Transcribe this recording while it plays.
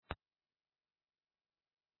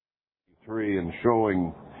3 and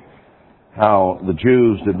showing how the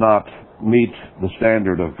Jews did not meet the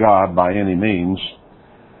standard of God by any means.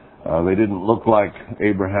 They didn't look like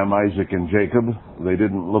Abraham, Isaac, and Jacob. They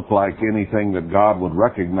didn't look like anything that God would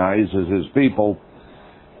recognize as his people,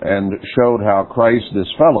 and showed how Christ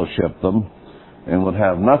disfellowshipped them and would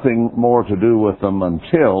have nothing more to do with them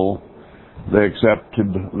until they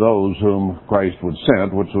accepted those whom Christ would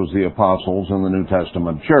send, which was the apostles in the New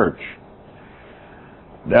Testament church.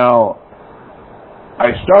 Now,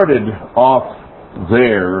 I started off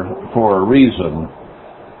there for a reason,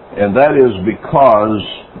 and that is because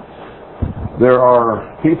there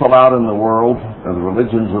are people out in the world, and the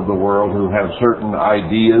religions of the world, who have certain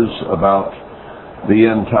ideas about the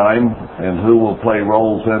end time and who will play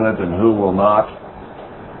roles in it and who will not,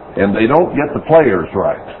 and they don't get the players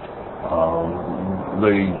right.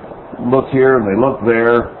 They look here and they look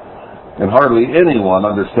there, and hardly anyone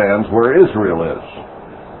understands where Israel is.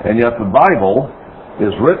 And yet the Bible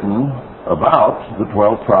is written about the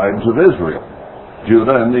 12 tribes of Israel,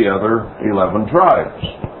 Judah and the other 11 tribes.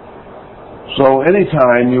 So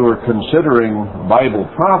anytime you are considering Bible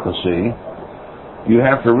prophecy, you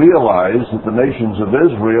have to realize that the nations of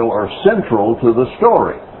Israel are central to the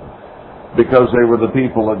story, because they were the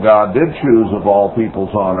people that God did choose of all peoples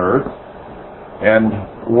on earth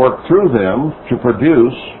and work through them to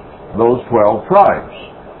produce those 12 tribes.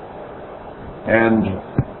 And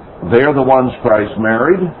they're the ones Christ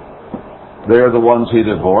married. They're the ones he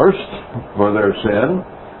divorced for their sin.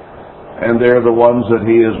 And they're the ones that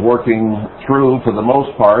he is working through, for the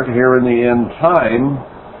most part, here in the end time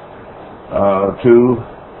to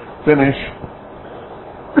finish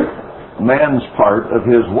man's part of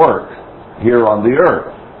his work here on the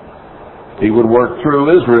earth. He would work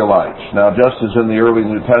through Israelites. Now, just as in the early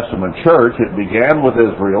New Testament church, it began with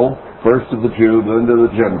Israel, first to the Jew, then to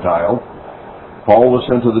the Gentile. Paul was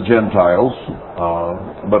sent to the Gentiles,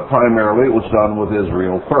 but primarily it was done with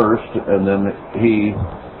Israel first, and then he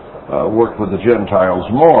worked with the Gentiles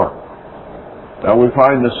more. Now we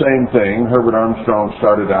find the same thing. Herbert Armstrong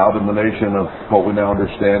started out in the nation of what we now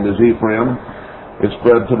understand as Ephraim. It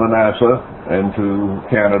spread to Manasseh and to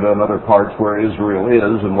Canada and other parts where Israel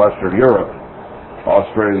is in Western Europe,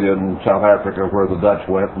 Australia and South Africa where the Dutch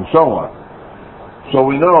went, and so on. So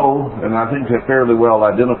we know, and I think they're fairly well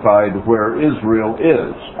identified, where Israel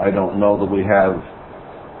is. I don't know that we have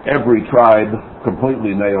every tribe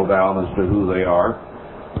completely nailed down as to who they are,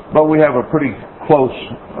 but we have a pretty close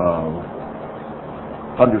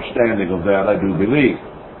understanding of that, I do believe.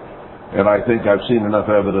 And I think I've seen enough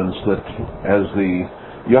evidence that as the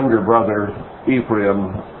younger brother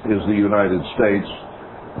Ephraim is the United States,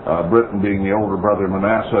 Britain being the older brother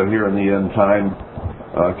Manasseh here in the end time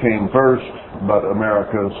came first, but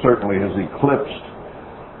America certainly has eclipsed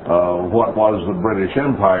what was the British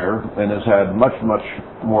Empire and has had much, much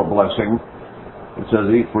more blessing. It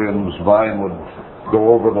says Ephraim's vine would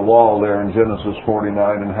go over the wall there in Genesis 49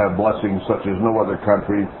 and have blessings such as no other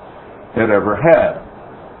country had ever had.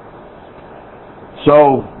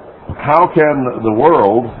 So, how can the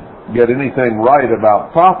world get anything right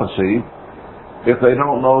about prophecy if they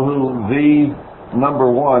don't know who the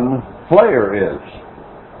number one player is?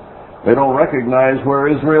 They don't recognize where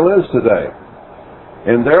Israel is today.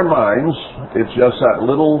 In their minds, it's just that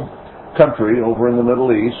little country over in the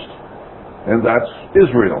Middle East, and that's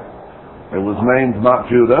Israel. It was named not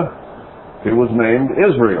Judah, it was named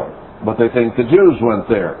Israel, but they think the Jews went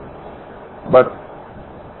there. But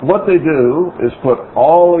what they do is put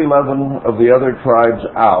all 11 of the other tribes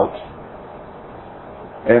out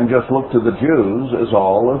and just look to the Jews as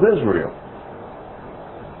all of Israel.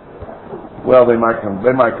 Well, they might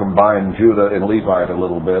combine Judah and Levite a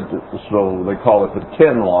little bit, so they call it the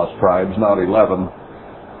 10 lost tribes, not 11.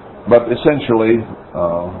 But essentially,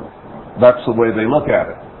 that's the way they look at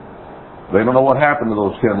it. They don't know what happened to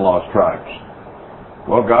those 10 lost tribes.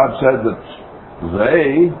 Well, God said that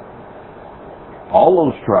all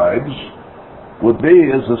those tribes would be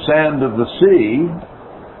as the sand of the sea.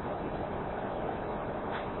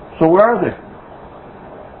 So where are they?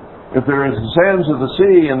 If there is the sands of the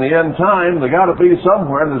sea in the end time, they got to be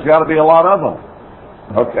somewhere, and there's got to be a lot of them.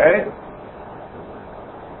 Okay?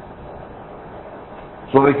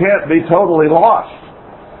 So they can't be totally lost.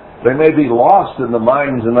 They may be lost in the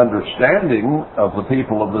minds and understanding of the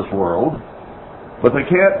people of this world, but they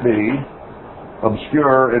can't be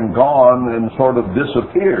obscure and gone and sort of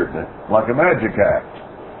disappeared like a magic act.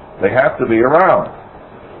 They have to be around.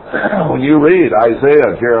 When you read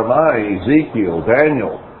Isaiah, Jeremiah, Ezekiel,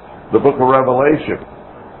 Daniel, the book of Revelation,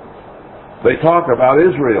 they talk about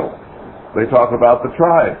Israel. They talk about the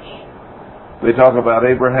tribes. They talk about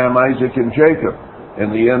Abraham, Isaac, and Jacob.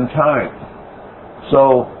 in the end time.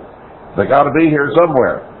 So they got to be here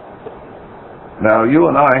somewhere. Now, you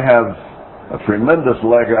and I have a tremendous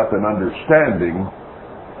leg up in understanding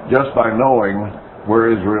just by knowing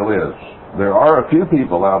where Israel is. There are a few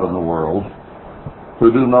people out in the world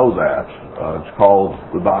who do know that. It's called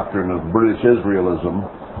the doctrine of British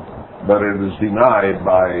Israelism, but it is denied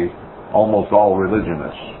by almost all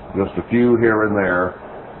religionists. Just a few here and there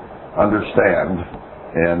understand,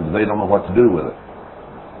 and they don't know what to do with it.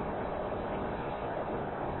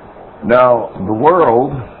 Now, the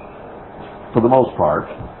world, for the most part,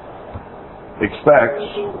 expects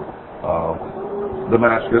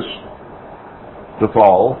Damascus to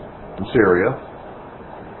fall in Syria,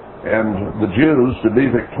 and the Jews to be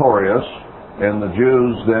victorious, and the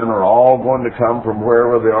Jews then are all going to come from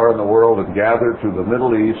wherever they are in the world and gather to the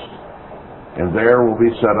Middle East, and there will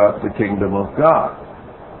be set up the kingdom of God.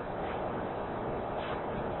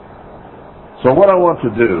 So what I want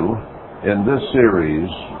to do in this series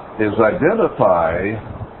is identify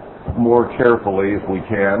more carefully, if we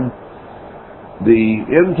can, the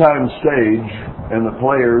end time stage and the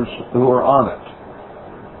players who are on it.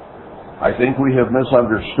 I think we have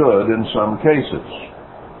misunderstood in some cases.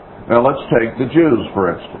 Now let's take the Jews,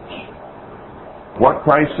 for instance. What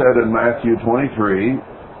Christ said in Matthew 23,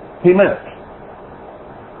 he meant.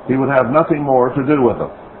 He would have nothing more to do with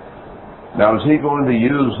them. Now, is he going to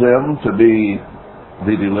use them to be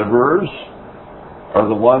the deliverers, or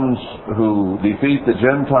the ones who defeat the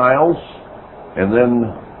Gentiles and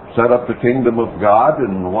then set up the kingdom of God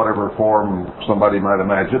in whatever form somebody might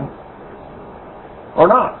imagine, or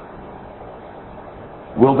not?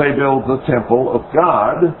 Will they build the temple of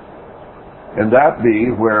God, and that be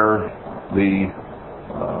where the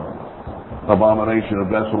abomination of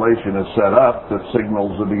desolation is set up that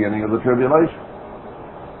signals the beginning of the tribulation?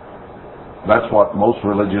 That's what most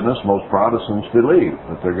religionists, most Protestants believe,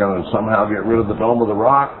 that they're going to somehow get rid of the Dome of the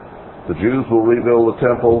Rock, the Jews will rebuild the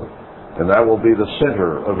temple, and that will be the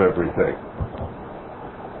center of everything.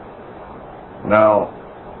 Now,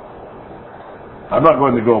 I'm not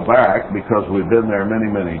going to go back, because we've been there many,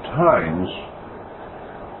 many times,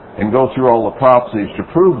 and go through all the prophecies to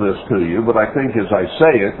prove this to you, but I think as I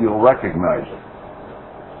say it, you'll recognize it.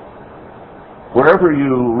 Wherever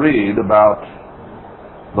you read about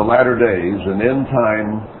the latter days and end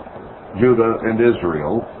time Judah and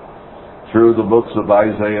Israel, through the books of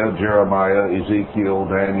Isaiah, Jeremiah, Ezekiel,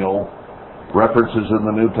 Daniel, references in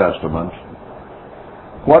the New Testament,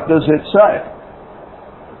 what does it say?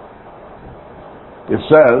 It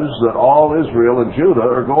says that all Israel and Judah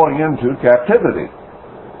are going into captivity.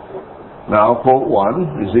 Now, I'll quote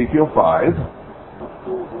one, Ezekiel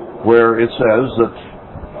 5, where it says that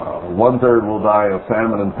 1/3 will die of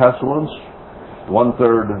famine and pestilence,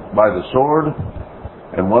 1/3 by the sword,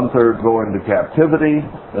 and 1/3 go into captivity,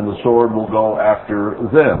 and the sword will go after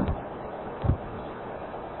them.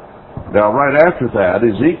 Now, right after that,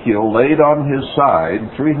 Ezekiel laid on his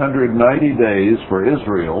side 390 days for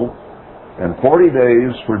Israel and 40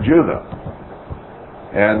 days for Judah.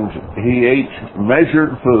 And he ate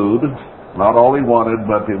measured food, not all he wanted,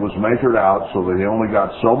 but it was measured out so that he only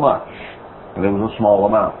got so much, and it was a small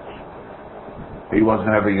amount. He wasn't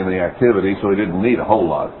having any activity, so he didn't need a whole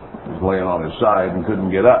lot. He was laying on his side and couldn't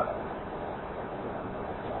get up.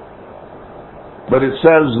 But it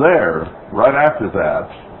says there, right after that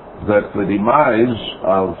the demise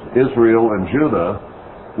of Israel and Judah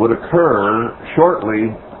would occur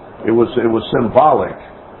shortly. It was symbolic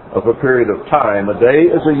of a period of time. A day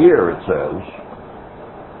is a year, it says.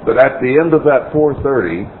 But at the end of that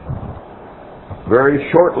 430,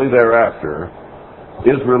 very shortly thereafter,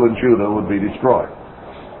 Israel and Judah would be destroyed.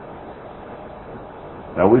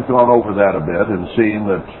 Now, we've gone over that a bit and seen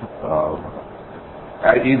that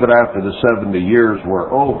even after the 70 years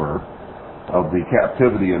were over of the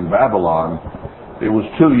captivity in Babylon, it was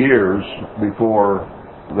 2 years before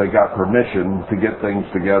they got permission to get things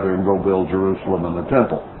together and go build Jerusalem and the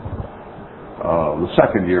temple. The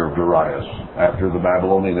second year of Darius, after the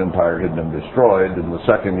Babylonian Empire had been destroyed, and the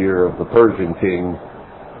second year of the Persian king,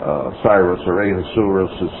 Cyrus or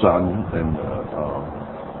Ahasuerus' son, and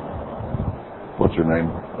what's her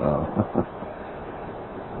name?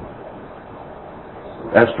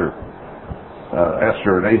 Esther.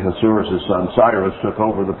 Esther and Ahasuerus' son Cyrus took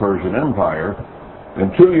over the Persian Empire,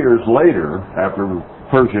 and 2 years later, after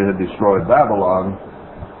Persia had destroyed Babylon,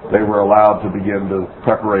 they were allowed to begin the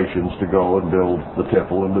preparations to go and build the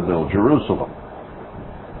temple and to build Jerusalem.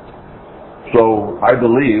 So I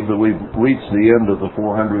believe that we've reached the end of the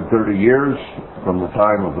 430 years from the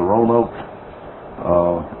time of the Roanoke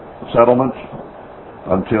settlement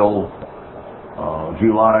until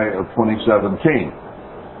July of 2017.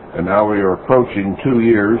 And now we are approaching 2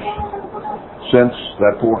 years since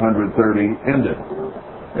that 430 ended.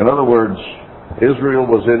 In other words, Israel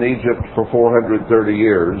was in Egypt for 430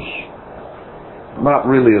 years, not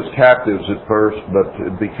really as captives at first, but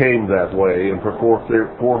it became that way, and for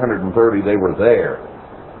 430 they were there.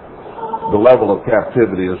 The level of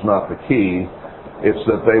captivity is not the key. It's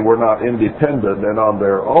that they were not independent and on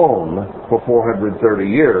their own for 430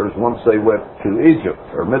 years once they went to Egypt,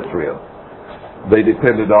 or Mitzrayim. They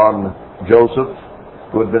depended on Joseph,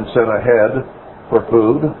 who had been sent ahead for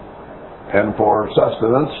food and for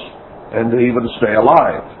sustenance and to even stay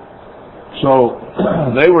alive. So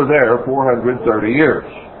they were there 430 years.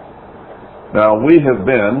 Now we have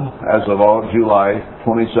been, as of July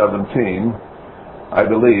 2017, I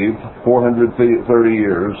believe, 430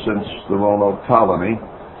 years since the Roanoke colony,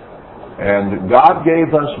 and God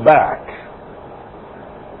gave us back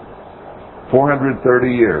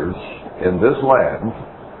 430 years in this land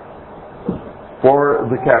for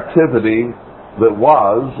the captivity that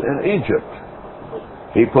was in Egypt.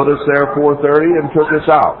 He put us there 430 and took us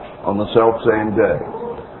out on the self-same day.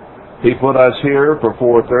 He put us here for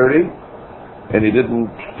 430, and He didn't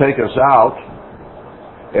take us out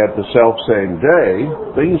at the self-same day.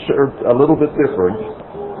 Things are a little bit different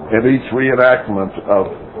in each reenactment of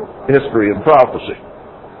history and prophecy.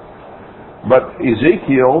 But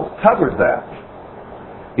Ezekiel covered that.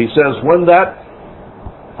 He says when that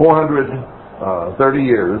 430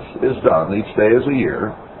 years is done, each day is a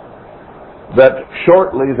year, that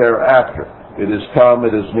shortly thereafter, it is come,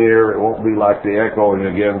 it is near, it won't be like the echoing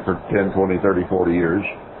again for 10, 20, 30, 40 years.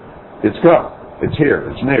 It's come, it's here,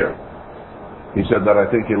 it's near. He said that I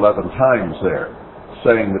think 11 times there,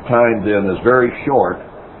 saying the time then is very short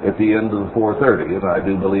at the end of the 430, and I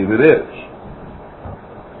do believe it is.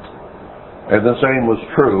 And the same was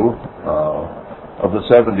true of the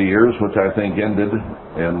 70 years, which I think ended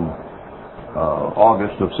in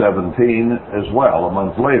August of 17 as well, a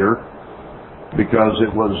month later, because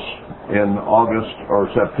it was in August or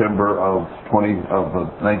September of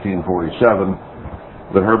 1947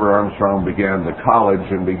 that Herbert Armstrong began the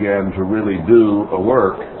college and began to really do a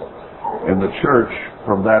work. And the church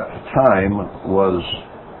from that time was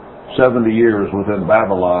 70 years within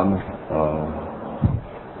Babylon,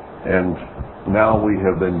 and now we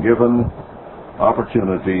have been given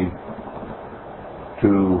opportunity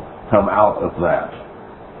to come out of that.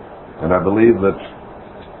 And I believe that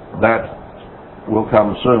will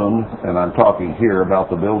come soon, and I'm talking here about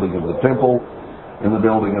the building of the temple and the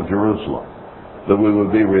building of Jerusalem. That we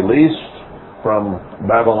would be released from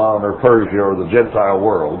Babylon or Persia or the Gentile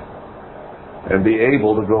world and be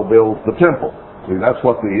able to go build the temple. See, that's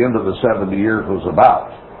what the end of the 70 years was about.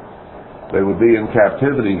 They would be in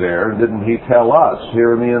captivity there, and didn't He tell us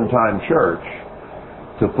here in the end time church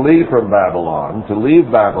to flee from Babylon, to leave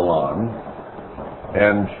Babylon,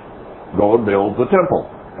 and go and build the temple?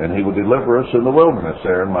 And He would deliver us in the wilderness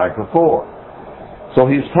there in Micah 4. So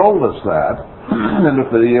He's told us that, and if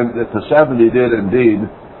the 70 did indeed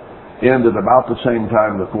end at about the same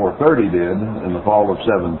time the 430 did, in the fall of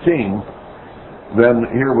 17, then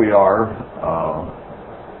here we are,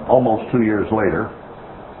 almost 2 years later.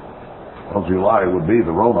 Well, July would be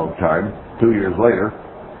the Roanoke time, 2 years later,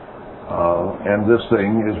 and this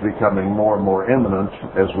thing is becoming more and more imminent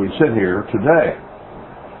as we sit here today.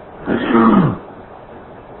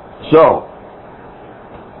 So,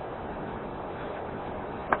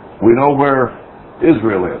 we know where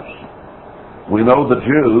Israel is. We know the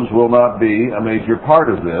Jews will not be a major part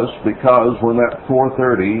of this, because when that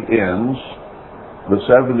 430 ends, the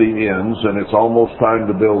 70 ends, and it's almost time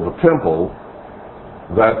to build a temple,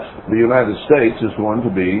 that the United States is going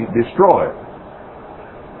to be destroyed.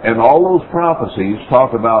 And all those prophecies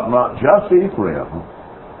talk about not just Ephraim,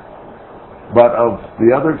 but of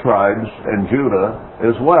the other tribes and Judah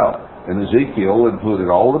as well. And Ezekiel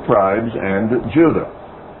included all the tribes and Judah.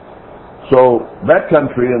 So that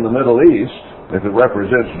country in the Middle East, if it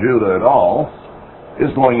represents Judah at all,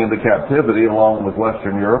 is going into captivity along with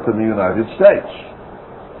Western Europe and the United States.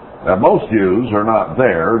 Now most Jews are not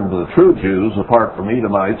there, and the true Jews, apart from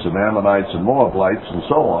Edomites and Ammonites and Moabites and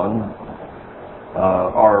so on,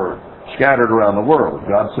 are scattered around the world.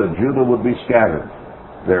 God said Judah would be scattered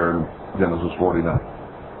there in Genesis 49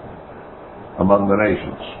 among the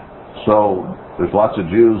nations. So there's lots of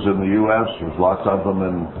Jews in the U.S., there's lots of them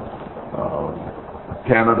in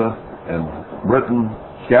Canada and Britain,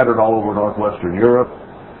 scattered all over northwestern Europe,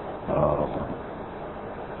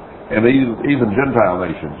 and even Gentile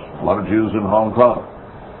nations, a lot of Jews in Hong Kong.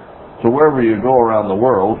 So wherever you go around the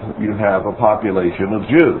world, you have a population of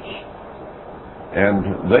Jews.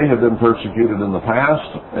 And they have been persecuted in the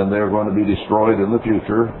past, and they're going to be destroyed in the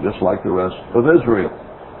future, just like the rest of Israel.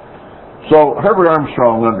 So Herbert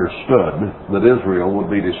Armstrong understood that Israel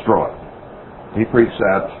would be destroyed. He preached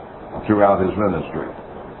that throughout his ministry.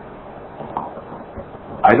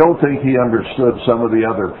 I don't think he understood some of the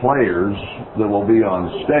other players that will be on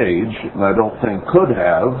stage, and I don't think could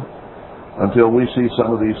have, until we see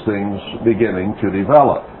some of these things beginning to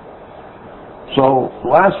develop. So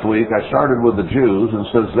last week I started with the Jews and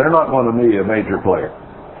says they're not going to be a major player.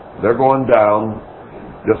 They're going down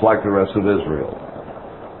just like the rest of Israel.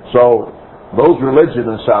 So those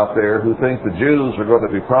religionists out there who think the Jews are going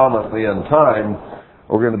to be promised the end time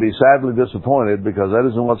are going to be sadly disappointed, because that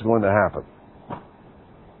isn't what's going to happen.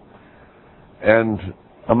 And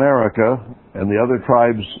America and the other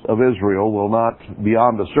tribes of Israel will not,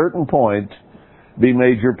 beyond a certain point, be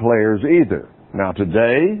major players either. Now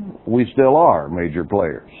today, we still are major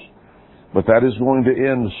players, but that is going to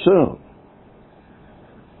end soon.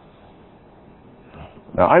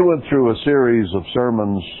 Now I went through a series of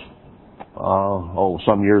sermons,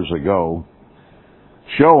 some years ago,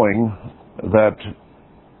 showing that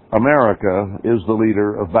America is the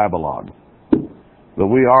leader of Babylon. That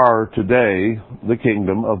we are today the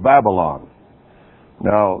kingdom of Babylon.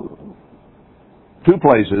 Now, two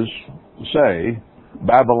places say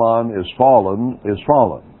Babylon is fallen.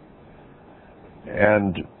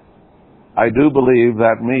 And I do believe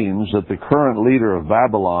that means that the current leader of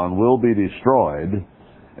Babylon will be destroyed,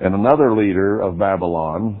 and another leader of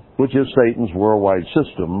Babylon, which is Satan's worldwide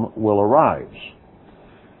system, will arise.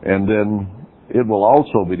 And then it will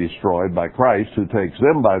also be destroyed by Christ, who takes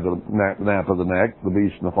them by the nape of the neck, the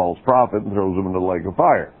beast and the false prophet, and throws them into the lake of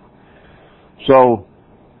fire. So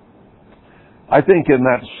I think in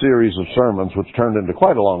that series of sermons, which turned into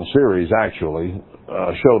quite a long series actually,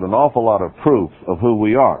 showed an awful lot of proof of who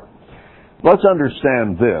we are. Let's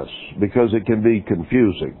understand this, because it can be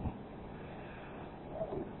confusing.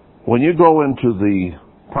 When you go into the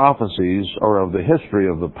prophecies or of the history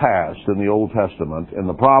of the past in the Old Testament and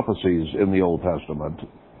the prophecies in the Old Testament,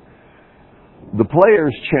 the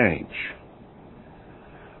players change.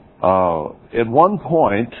 At one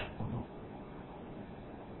point,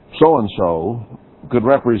 so-and-so could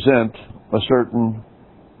represent a certain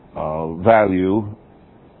value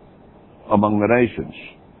among the nations.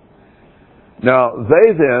 Now,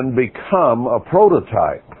 they then become a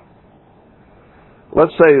prototype.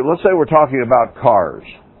 Let's say we're talking about cars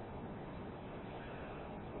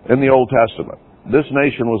in the Old Testament. This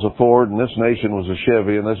nation was a Ford, and this nation was a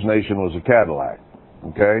Chevy, and this nation was a Cadillac.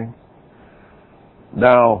 Okay?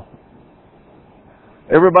 Now,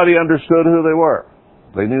 everybody understood who they were.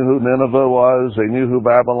 They knew who Nineveh was, they knew who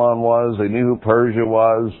Babylon was, they knew who Persia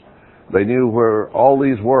was, they knew where all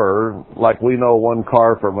these were, like we know one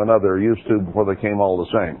car from another used to before they came all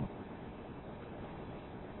the same.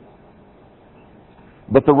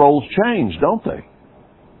 But the roles change, don't they?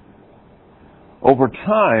 Over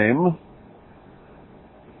time,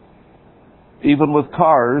 even with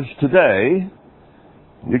cars today,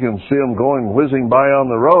 you can see them whizzing by on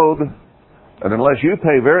the road, and unless you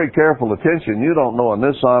pay very careful attention, you don't know a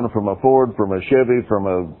Nissan from a Ford, from a Chevy,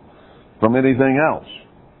 from anything else.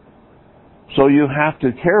 So you have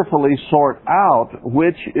to carefully sort out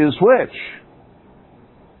which is which.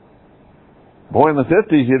 Boy, in the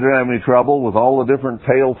 50s, you didn't have any trouble with all the different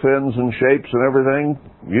tail fins and shapes and everything.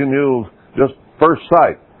 You knew just first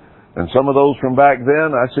sight. And some of those from back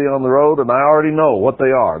then I see on the road, and I already know what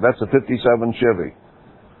they are. That's a 57 Chevy.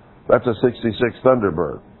 That's a 66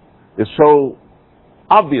 Thunderbird. It's so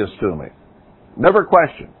obvious to me. Never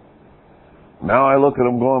question. Now I look at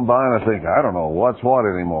them going by and I think, I don't know what's what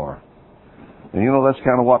anymore. And you know, that's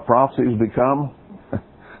kind of what prophecies become.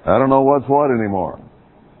 I don't know what's what anymore.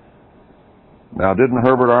 Now, didn't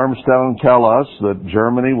Herbert Armstrong tell us that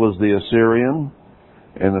Germany was the Assyrian,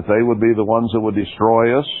 and that they would be the ones that would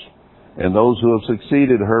destroy us? And those who have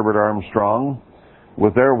succeeded Herbert Armstrong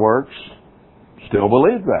with their works still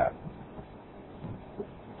believe that.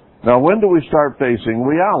 Now, when do we start facing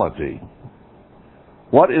reality?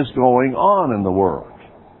 What is going on in the world?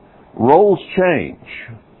 Roles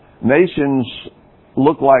change. Nations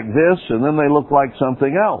look like this, and then they look like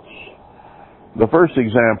something else. The first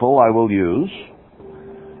example I will use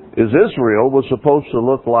is Israel was supposed to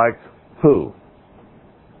look like who?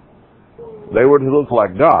 They were to look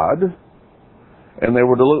like God, and they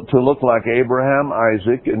were to look like Abraham,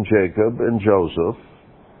 Isaac, and Jacob, and Joseph,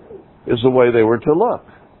 is the way they were to look.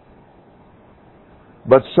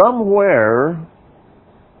 But somewhere,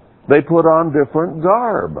 they put on different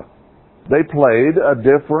garb. They played a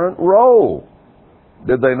different role.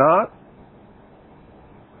 Did they not?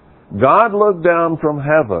 God looked down from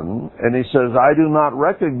heaven and he says, I do not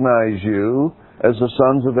recognize you as the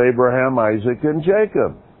sons of Abraham, Isaac, and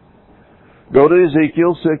Jacob. Go to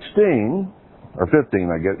Ezekiel 16, or 15,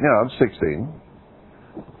 I guess. Yeah, it's 16.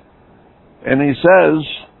 And he says,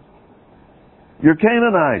 you're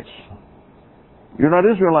Canaanites. You're not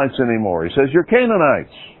Israelites anymore. He says, you're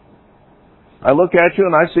Canaanites. I look at you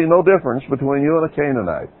and I see no difference between you and a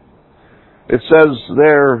Canaanite. It says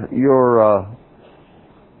there,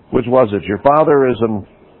 which was it? Your father is an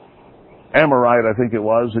Amorite, I think it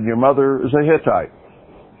was, and your mother is a Hittite.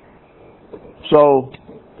 So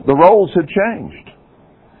the roles had changed.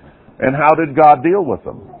 And how did God deal with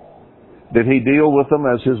them? Did he deal with them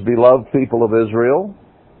as his beloved people of Israel?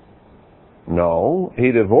 No.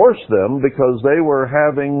 He divorced them because they were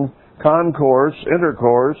having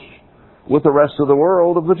intercourse with the rest of the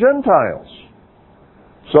world of the Gentiles.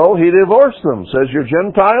 So he divorced them. Says, you're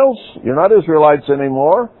Gentiles, you're not Israelites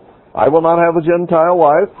anymore. I will not have a Gentile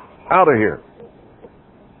wife. Out of here.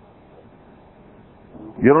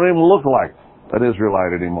 You don't even look like an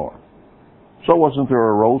Israelite anymore. So wasn't there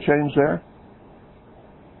a role change there?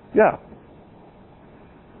 Yeah.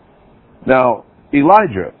 Now,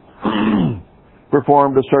 Elijah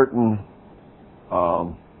performed a certain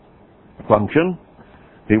function.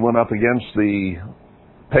 He went up against the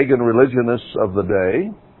pagan religionists of the day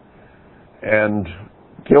and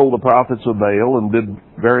killed the prophets of Baal and did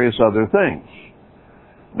various other things.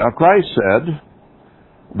 Now, Christ said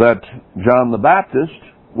that John the Baptist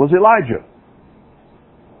was Elijah.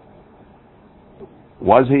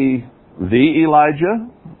 Was he the Elijah?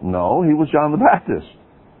 No, he was John the Baptist.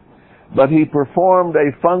 But he performed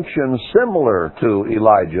a function similar to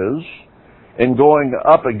Elijah's in going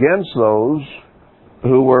up against those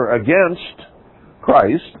who were against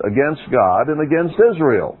Christ, against God, and against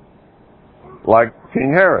Israel. Like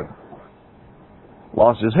King Herod.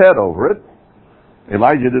 Lost his head over it.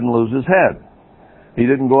 Elijah didn't lose his head. He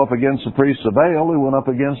didn't go up against the priests of Baal, he went up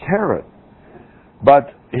against Herod.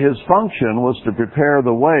 But his function was to prepare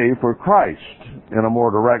the way for Christ in a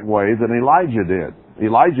more direct way than Elijah did.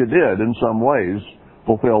 Elijah did, in some ways,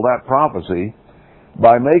 fulfill that prophecy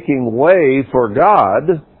by making way for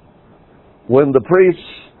God when the priests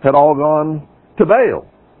had all gone to Baal.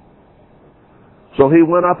 So he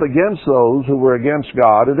went up against those who were against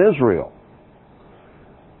God in Israel.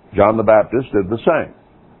 John the Baptist did the same.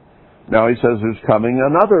 Now he says there's coming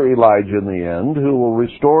another Elijah in the end who will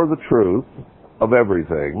restore the truth of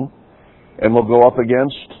everything and will go up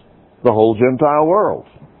against the whole Gentile world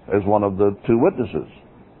as one of the two witnesses.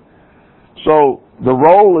 So the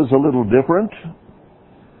role is a little different,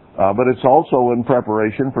 but it's also in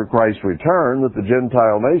preparation for Christ's return that the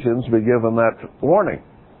Gentile nations be given that warning,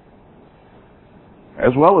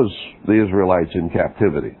 as well as the Israelites in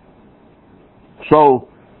captivity. So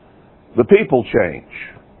the people change.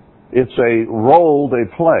 It's a role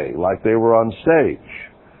they play, like they were on stage.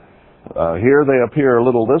 Here they appear a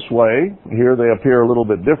little this way. Here they appear a little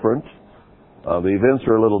bit different. The events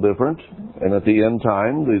are a little different. And at the end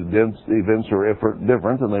time, the events are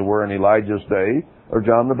different than they were in Elijah's day or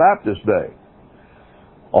John the Baptist's day.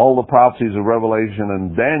 All the prophecies of Revelation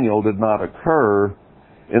and Daniel did not occur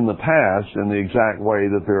in the past in the exact way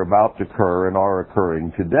that they're about to occur and are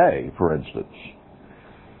occurring today, for instance.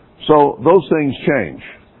 So those things change.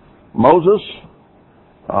 Moses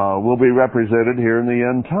will be represented here in the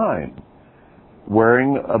end time,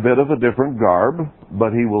 wearing a bit of a different garb,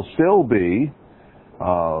 but he will still be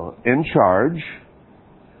in charge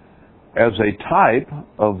as a type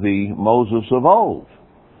of the Moses of old.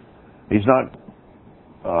 He's not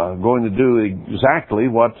going to do exactly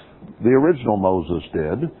what the original Moses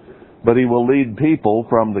did, but he will lead people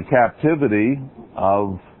from the captivity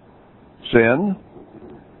of sin.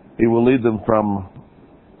 He will lead them from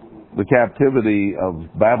the captivity of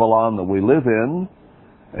Babylon that we live in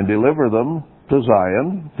and deliver them to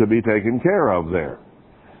Zion to be taken care of there.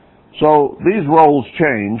 So these roles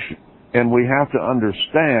change, and we have to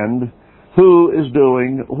understand who is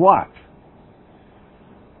doing what.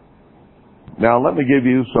 Now let me give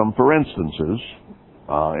you some for instances,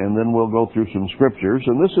 and then we'll go through some scriptures.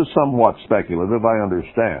 And this is somewhat speculative, I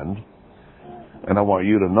understand, and I want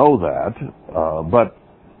you to know that. But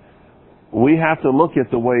we have to look at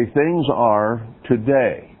the way things are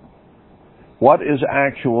today. What is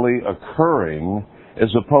actually occurring as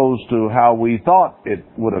opposed to how we thought it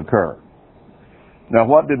would occur. Now,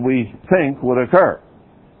 what did we think would occur?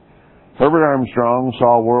 Herbert Armstrong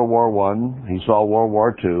saw World War I. He saw World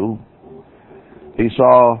War II. He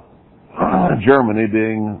saw Germany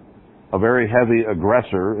being a very heavy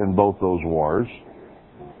aggressor in both those wars.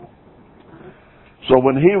 So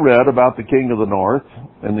when he read about the king of the north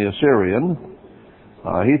and the Assyrian,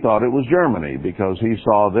 he thought it was Germany, because he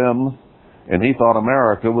saw them, and he thought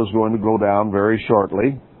America was going to go down very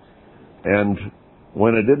shortly. And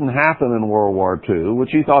when it didn't happen in World War II, which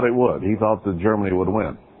he thought it would, he thought that Germany would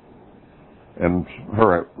win, and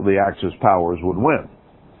the Axis powers would win.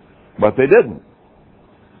 But they didn't.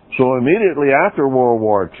 So immediately after World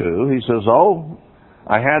War II, he says, oh,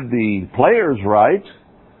 I had the players right,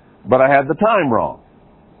 but I had the time wrong.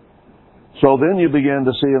 So then you begin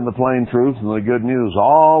to see in the plain truth and the good news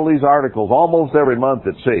all these articles, almost every month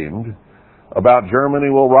it seemed, about Germany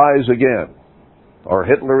will rise again, or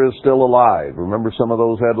Hitler is still alive. Remember some of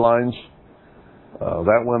those headlines?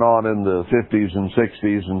 That went on in the 50s and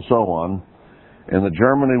 60s and so on. And that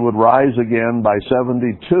Germany would rise again by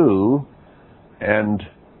 72 and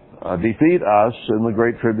defeat us, and the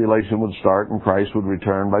Great Tribulation would start and Christ would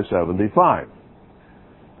return by 75.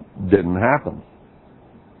 Didn't happen.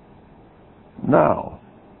 Now,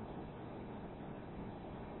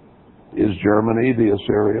 is Germany the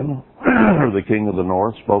Assyrian, or the king of the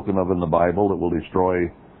north, spoken of in the Bible, that will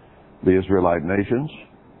destroy the Israelite nations?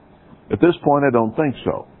 At this point, I don't think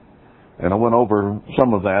so. And I went over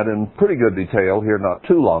some of that in pretty good detail here not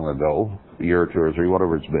too long ago, a year or two or three,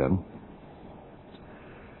 whatever it's been,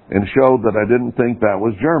 and showed that I didn't think that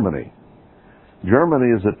was Germany.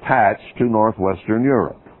 Germany is attached to northwestern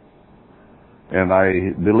Europe. And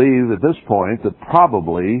I believe at this point that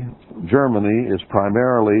probably Germany is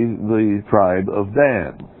primarily the tribe of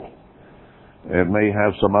Dan. It may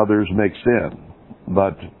have some others mixed in,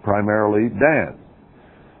 but primarily Dan.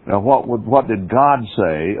 Now what did God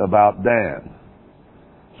say about Dan?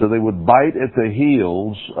 So they would bite at the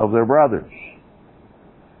heels of their brothers.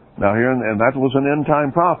 Now here, and that was an end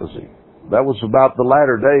time prophecy. That was about the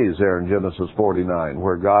latter days there in Genesis 49,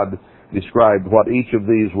 where God described what each of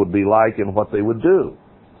these would be like and what they would do.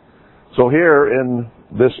 So here in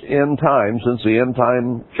this end time, since the end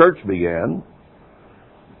time church began,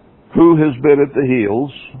 who has been at the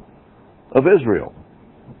heels of Israel?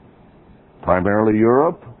 Primarily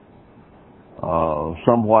Europe,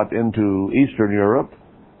 somewhat into Eastern Europe,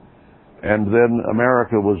 and then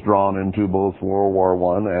America was drawn into both World War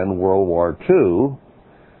I and World War II.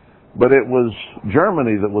 But it was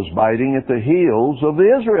Germany that was biting at the heels of the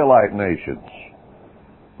Israelite nations.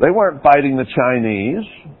 They weren't fighting the Chinese.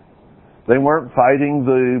 They weren't fighting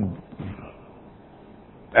the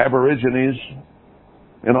Aborigines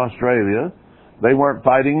in Australia. They weren't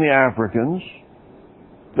fighting the Africans.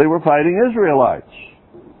 They were fighting Israelites.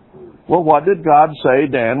 Well, what did God say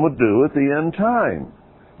Dan would do at the end time?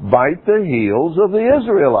 Bite the heels of the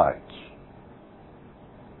Israelites.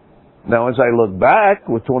 Now, as I look back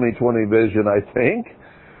with 20/20 vision, I think,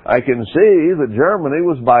 I can see that Germany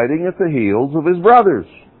was biting at the heels of his brothers.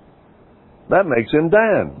 That makes him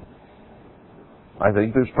Dan. I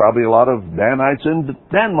think there's probably a lot of Danites in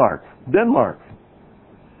Denmark.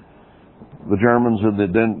 The Germans and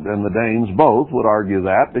the Danes both would argue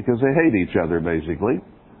that because they hate each other, basically.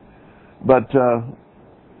 But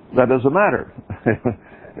that doesn't matter.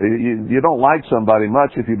 You don't like somebody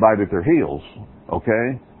much if you bite at their heels,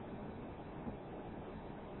 okay?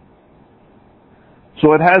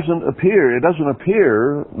 So it doesn't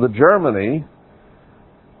appear that Germany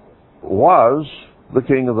was the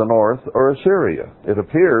king of the north or Assyria. It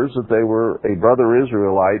appears that they were a brother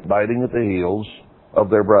Israelite biting at the heels of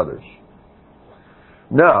their brothers.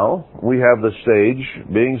 Now, we have the stage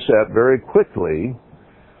being set very quickly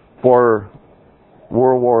for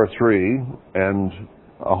World War III and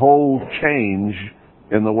a whole change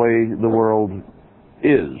in the way the world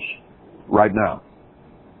is right now.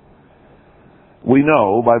 We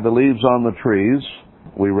know by the leaves on the trees,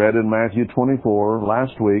 we read in Matthew 24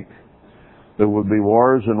 last week, there would be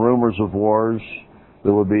wars and rumors of wars.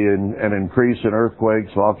 There would be an increase in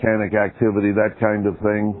earthquakes, volcanic activity, that kind of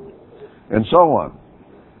thing, and so on.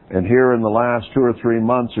 And here in the last 2 or 3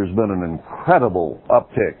 months, there's been an incredible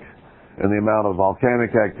uptick in the amount of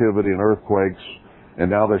volcanic activity and earthquakes, and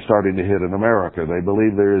now they're starting to hit in America. They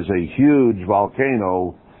believe there is a huge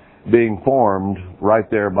volcano being formed right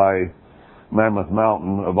there by Mammoth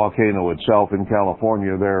Mountain, a volcano itself in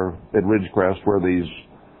California, there at Ridgecrest, where these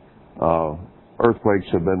earthquakes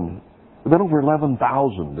have been over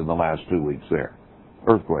 11,000 in the last 2 weeks there.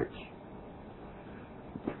 Earthquakes.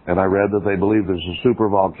 And I read that they believe there's a super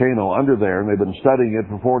volcano under there, and they've been studying it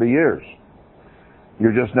for 40 years.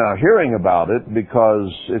 You're just now hearing about it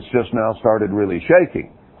because it's just now started really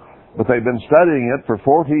shaking. But they've been studying it for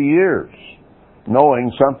 40 years,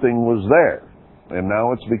 knowing something was there. And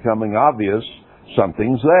now it's becoming obvious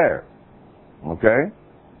something's there. Okay?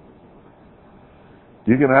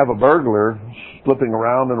 You can have a burglar slipping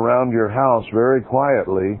around and around your house very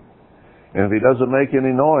quietly, and if he doesn't make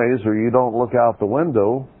any noise or you don't look out the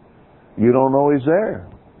window, you don't know he's there.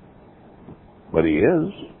 But he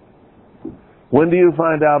is. When do you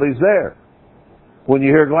find out he's there? When you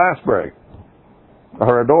hear glass break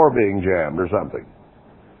or a door being jammed or something.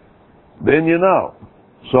 Then you know.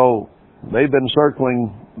 So they've been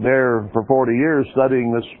circling there for 40 years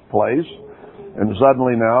studying this place, and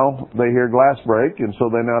suddenly now they hear glass break, and so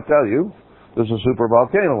they now tell you there's a super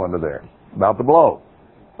volcano under there, about to blow,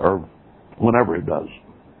 or whenever it does.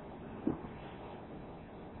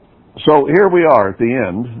 So here we are at the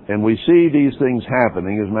end, and we see these things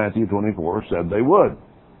happening as Matthew 24 said they would.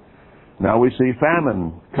 Now we see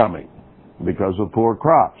famine coming because of poor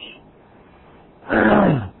crops.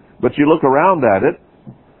 But you look around at it,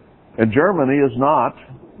 and Germany is not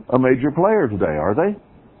a major player today, are they?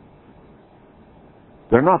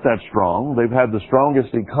 They're not that strong. They've had the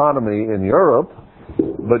strongest economy in Europe,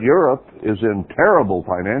 but Europe is in terrible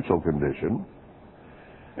financial condition.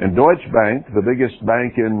 And Deutsche Bank, the biggest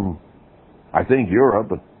bank in, I think, Europe,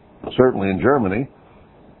 but certainly in Germany,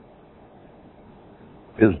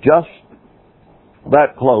 is just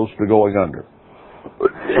that close to going under.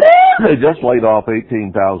 They just laid off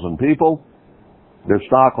 18,000 people. Their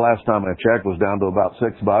stock, last time I checked, was down to about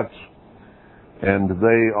 $6, and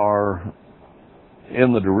they are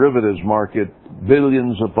in the derivatives market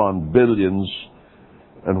billions upon billions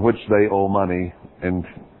in which they owe money and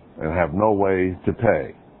have no way to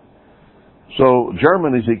pay. So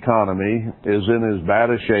Germany's economy is in as bad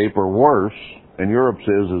a shape or worse, and Europe's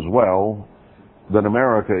is as well, than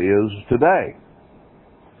America is today.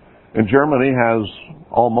 And Germany has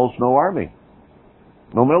almost no army,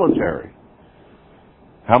 no military.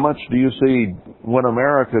 How much do you see when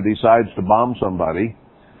America decides to bomb somebody?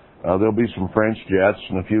 There'll be some French jets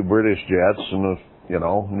and a few British jets, and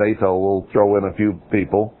NATO will throw in a few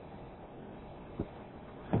people.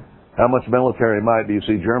 How much military might do you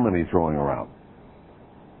see Germany throwing around?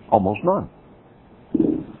 Almost none.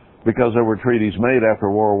 Because there were treaties made after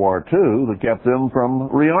World War II that kept them from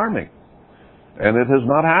rearming. And it has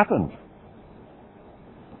not happened.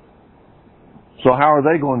 So how are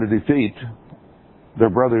they going to defeat their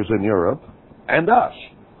brothers in Europe and us?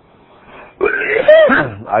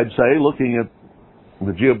 I'd say, looking at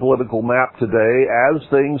the geopolitical map today, as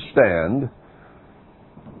things stand,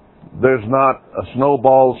 there's not a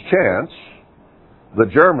snowball's chance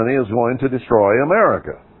that Germany is going to destroy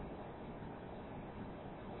America.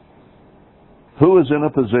 Who is in a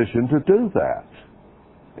position to do that,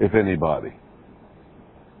 if anybody?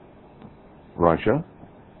 Russia,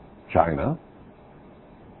 China,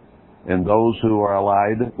 and those who are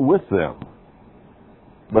allied with them,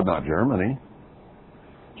 but not Germany.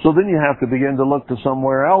 So then you have to begin to look to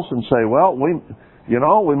somewhere else and say, well, we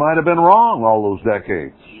might have been wrong all those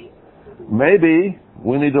decades. Maybe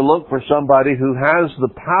we need to look for somebody who has the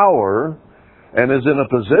power and is in a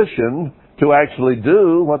position to actually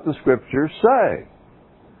do what the Scriptures say.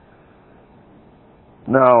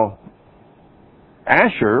 Now,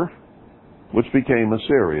 Asher, which became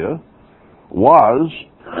Assyria, was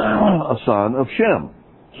a son of Shem,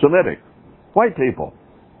 Semitic, white people.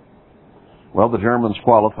 Well, the Germans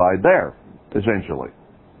qualified there, essentially.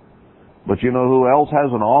 But you know who else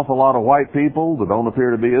has an awful lot of white people that don't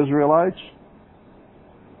appear to be Israelites?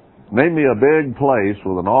 Name me a big place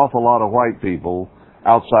with an awful lot of white people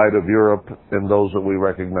outside of Europe and those that we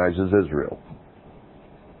recognize as Israel.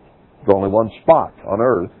 There's only one spot on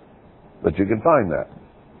earth that you can find that.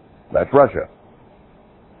 That's Russia.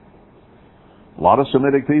 A lot of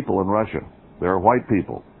Semitic people in Russia. There are white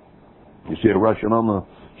people. You see a Russian on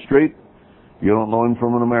the street, you don't know him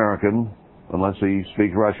from an American unless he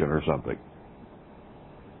speaks Russian or something.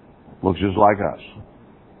 Looks just like us.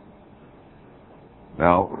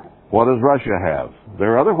 Now, what does Russia have?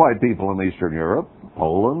 There are other white people in Eastern Europe.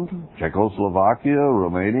 Poland, Czechoslovakia,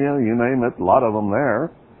 Romania, you name it, a lot of them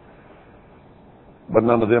there. But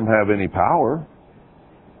none of them have any power.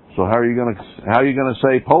 So how are you going to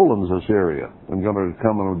say Poland's Assyria and going to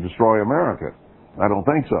come and destroy America? I don't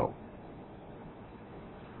think so.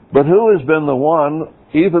 But who has been the one,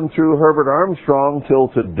 even through Herbert Armstrong till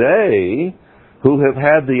today, who have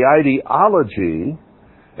had the ideology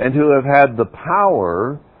and who have had the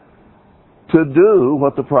power to do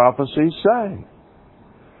what the prophecies say?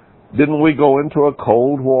 Didn't we go into a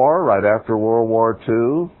Cold War right after World War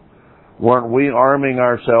II? Weren't we arming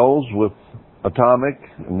ourselves with atomic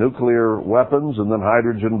and nuclear weapons and then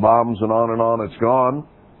hydrogen bombs and on it's gone?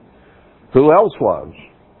 Who else was?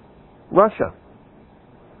 Russia.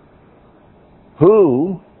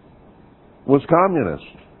 Who was communist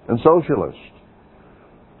and socialist?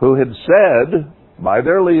 who had said by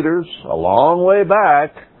their leaders a long way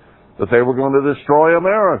back that they were going to destroy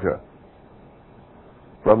America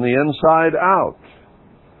from the inside out.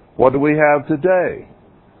 What do we have today?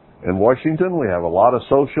 In Washington, we have a lot of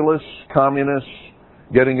socialists, communists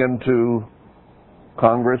getting into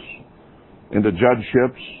Congress, into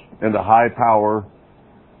judgeships, into high power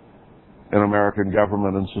in American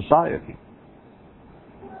government and society.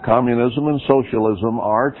 Communism and socialism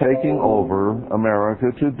are taking over America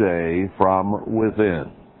today from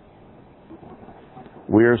within.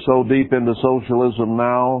 We are so deep into socialism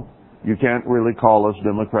now, you can't really call us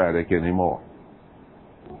democratic anymore.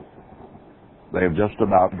 They have just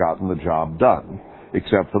about gotten the job done,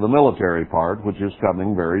 except for the military part, which is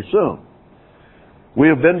coming very soon. We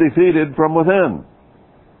have been defeated from within.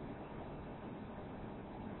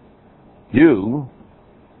 You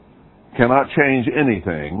cannot change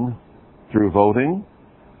anything through voting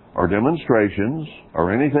or demonstrations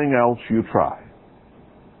or anything else you try.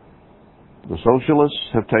 The socialists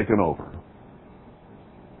have taken over.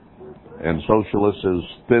 And socialists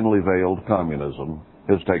as thinly veiled communism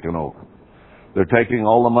has taken over. They're taking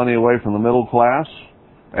all the money away from the middle class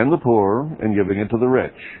and the poor and giving it to the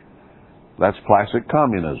rich. That's classic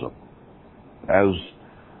communism, as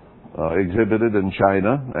exhibited in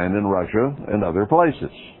China and in Russia and other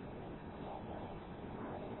places.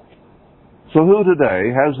 So who today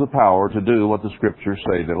has the power to do what the Scriptures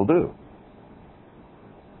say they'll do?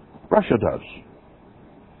 Russia does,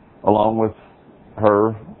 along with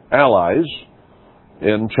her allies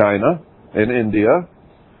in China, in India,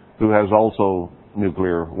 who has also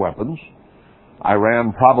nuclear weapons.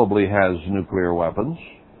 Iran probably has nuclear weapons.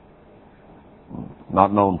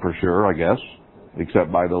 Not known for sure, I guess,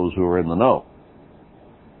 except by those who are in the know.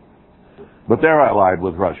 But they're allied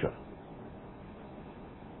with Russia.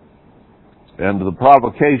 And the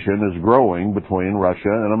provocation is growing between Russia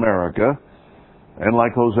and America. And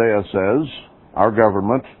like Hosea says, our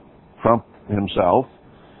government, Trump himself,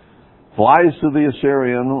 flies to the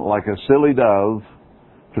Assyrian like a silly dove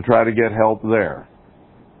to try to get help there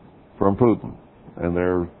from Putin. And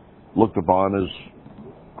they're looked upon as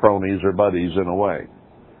cronies or buddies in a way.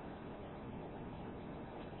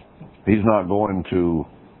 He's not going to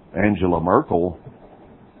Angela Merkel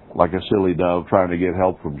like a silly dove trying to get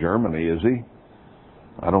help from Germany, is he?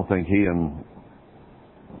 I don't think he and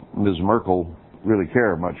Ms. Merkel really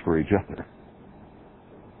care much for each other.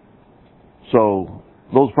 So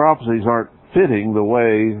those prophecies aren't fitting the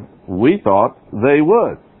way we thought they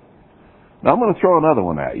would. Now I'm going to throw another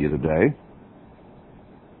one at you today.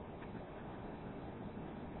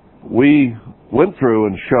 We went through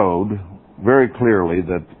and showed very clearly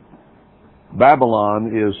that Babylon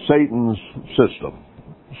is Satan's system.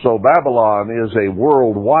 So Babylon is a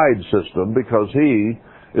worldwide system because he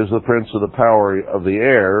is the prince of the power of the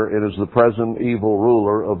air and is the present evil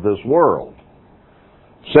ruler of this world.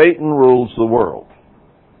 Satan rules the world.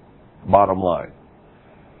 Bottom line.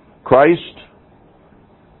 Christ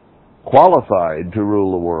qualified to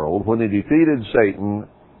rule the world when he defeated Satan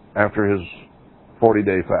after his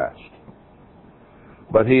 40-day fast.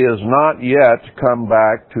 But he has not yet come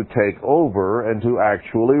back to take over and to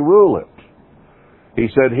actually rule it. He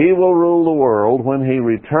said he will rule the world when he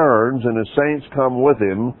returns and his saints come with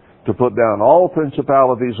him to put down all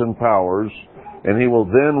principalities and powers, and he will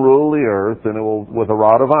then rule the earth and it will with a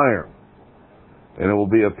rod of iron. And it will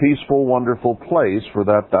be a peaceful, wonderful place for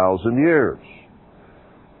that 1,000 years.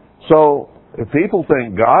 So, if people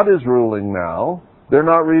think God is ruling now, they're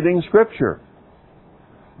not reading Scripture.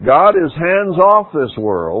 God is hands off this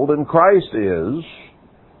world, and Christ is,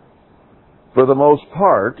 for the most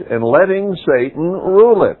part, and letting Satan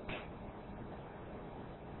rule it.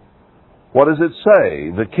 What does it say?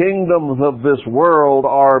 The kingdoms of this world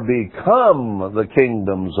are become the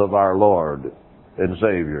kingdoms of our Lord and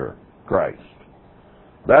Savior, Christ.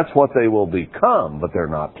 That's what they will become, but they're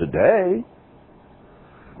not today.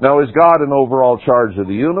 Now, is God in overall charge of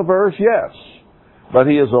the universe? Yes. But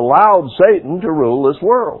he has allowed Satan to rule this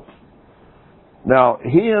world. Now,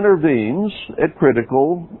 he intervenes at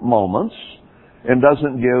critical moments and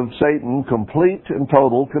doesn't give Satan complete and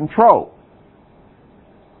total control,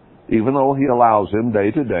 even though he allows him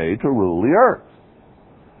day to day to rule the earth.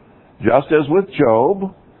 Just as with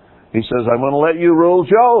Job, he says, I'm going to let you rule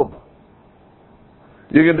Job.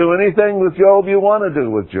 You can do anything with Job you want to do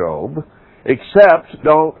with Job, except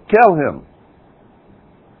don't kill him.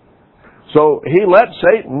 So he let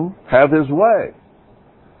Satan have his way.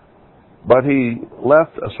 But he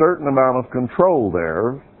left a certain amount of control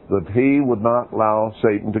there that he would not allow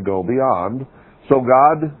Satan to go beyond. So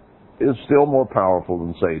God is still more powerful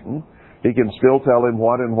than Satan. He can still tell him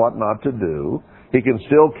what and what not to do. He can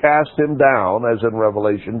still cast him down, as in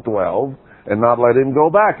Revelation 12, and not let him go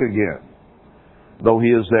back again. Though he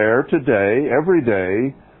is there today, every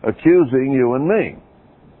day, accusing you and me.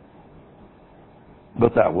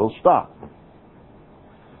 But that will stop.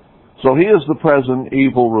 So he is the present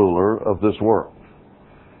evil ruler of this world.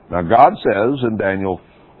 Now God says in Daniel,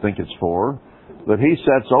 I think it's 4, that he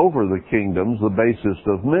sets over the kingdoms the basest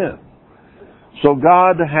of men. So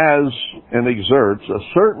God has and exerts a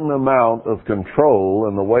certain amount of control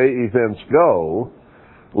in the way events go,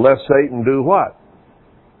 lest Satan do what?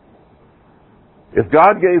 If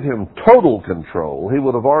God gave him total control, he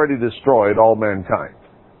would have already destroyed all mankind.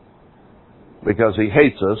 Because he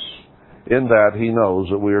hates us in that he knows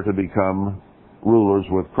that we are to become rulers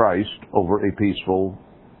with Christ over a peaceful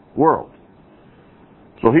world.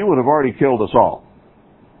 So he would have already killed us all.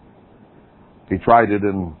 He tried it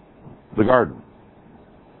in the garden.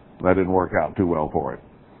 That didn't work out too well for him.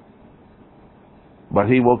 But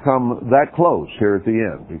he will come that close here at the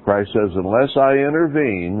end. And Christ says, unless I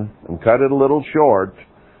intervene and cut it a little short,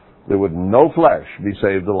 there would no flesh be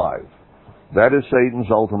saved alive. That is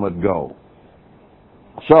Satan's ultimate goal.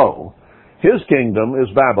 So, his kingdom is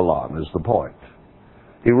Babylon, is the point.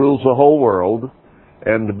 He rules the whole world,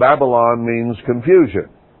 and Babylon means confusion.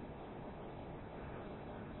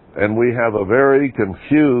 And we have a very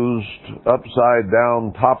confused,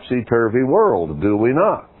 upside-down, topsy-turvy world, do we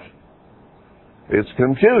not? It's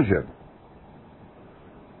confusion.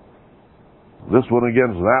 This one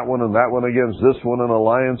against that one, and that one against this one, and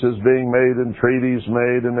alliances being made, and treaties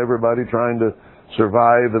made, and everybody trying to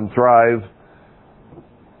survive and thrive.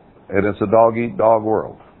 And it's a dog-eat-dog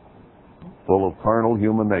world, full of carnal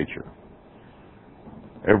human nature.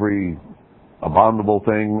 Every abominable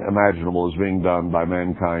thing imaginable is being done by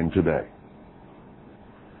mankind today.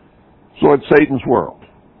 So it's Satan's world.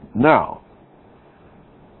 Now,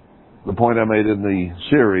 the point I made in the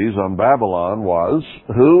series on Babylon was,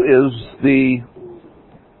 who is the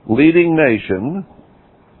leading nation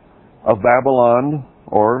of Babylon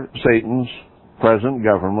or Satan's present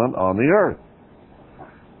government on the earth?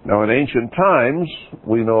 Now, in ancient times,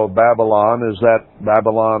 we know of Babylon as that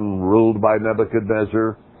Babylon ruled by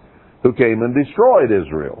Nebuchadnezzar, who came and destroyed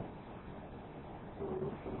Israel.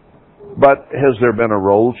 But has there been a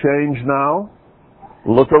role change now?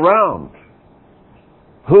 Look around.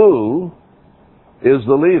 Who is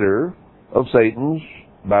the leader of Satan's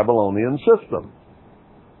Babylonian system?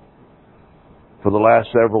 For the last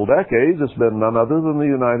several decades, it's been none other than the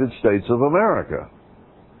United States of America.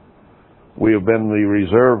 We have been the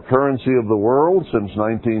reserve currency of the world since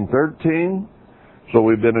 1913. So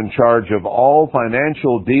we've been in charge of all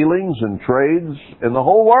financial dealings and trades in the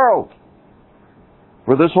whole world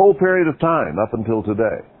for this whole period of time up until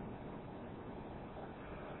today.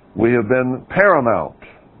 We have been paramount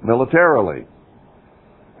militarily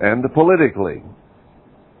and politically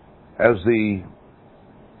as the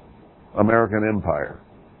American empire.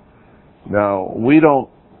 Now, we don't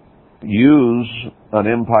use an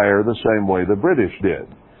empire the same way the British did.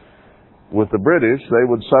 With the British, they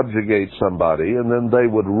would subjugate somebody and then they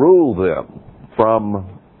would rule them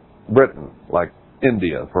from Britain, like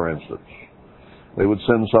India, for instance. They would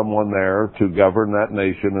send someone there to govern that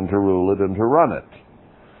nation and to rule it and to run it.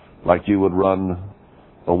 Like you would run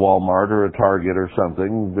a Walmart or a Target or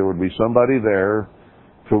something, there would be somebody there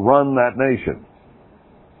to run that nation.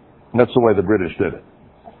 That's the way the British did it.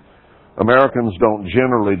 Americans don't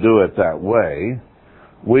generally do it that way.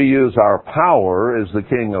 We use our power as the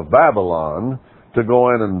king of Babylon to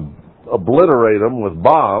go in and obliterate them with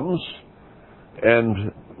bombs,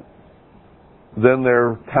 and then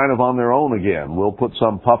they're kind of on their own again. We'll put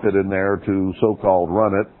some puppet in there to so-called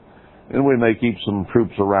run it, and we may keep some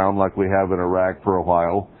troops around like we have in Iraq for a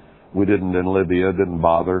while. We didn't in Libya, didn't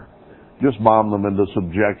bother. Just bomb them into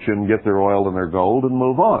subjection, get their oil and their gold, and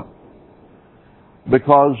move on.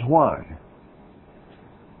 Because why?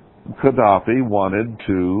 Gaddafi wanted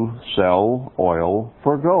to sell oil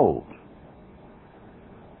for gold.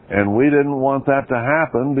 And we didn't want that to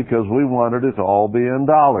happen because we wanted it to all be in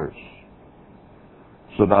dollars.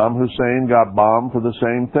 Saddam Hussein got bombed for the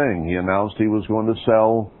same thing. He announced he was going to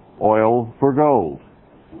sell oil for gold.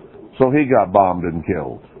 So he got bombed and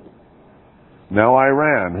killed. Now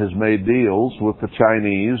Iran has made deals with the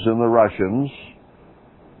Chinese and the Russians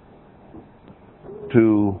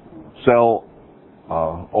to sell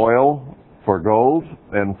oil for gold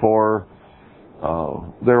and for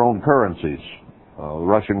their own currencies,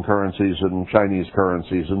 Russian currencies and Chinese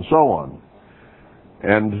currencies and so on.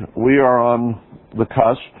 And we are on the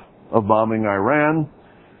cusp of bombing Iran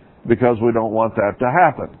because we don't want that to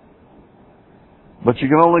happen. But you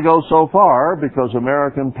can only go so far because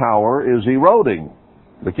American power is eroding.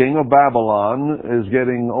 The king of Babylon is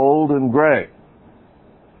getting old and gray.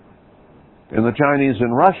 And the Chinese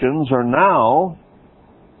and Russians are now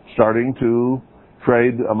starting to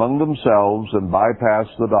trade among themselves and bypass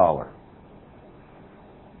the dollar.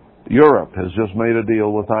 Europe has just made a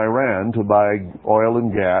deal with Iran to buy oil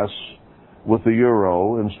and gas with the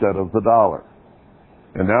euro instead of the dollar.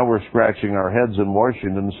 And now we're scratching our heads in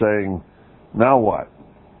Washington saying, now what?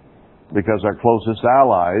 Because our closest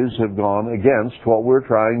allies have gone against what we're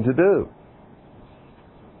trying to do.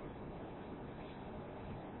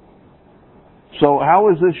 So how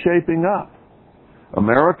is this shaping up?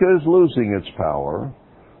 America is losing its power.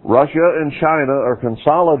 Russia and China are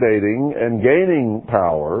consolidating and gaining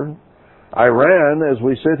power. Iran, as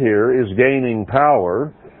we sit here, is gaining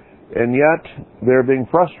power. And yet they're being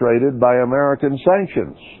frustrated by American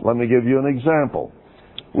sanctions. Let me give you an example.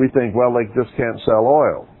 We think, well, they just can't sell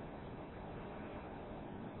oil.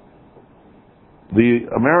 The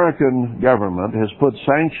American government has put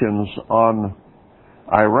sanctions on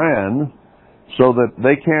Iran so that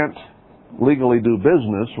they can't legally do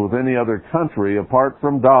business with any other country apart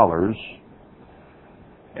from dollars,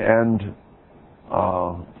 and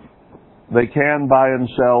they can buy and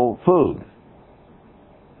sell food.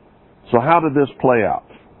 So how did this play out?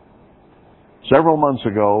 Several months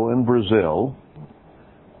ago in Brazil,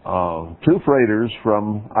 two freighters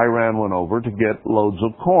from Iran went over to get loads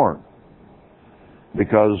of corn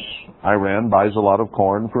because Iran buys a lot of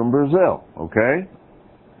corn from Brazil, okay?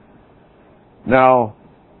 Now,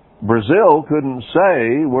 Brazil couldn't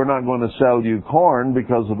say, we're not going to sell you corn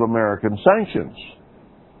because of American sanctions,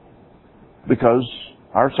 because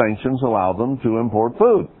our sanctions allow them to import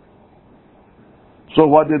food. So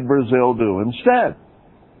what did Brazil do instead?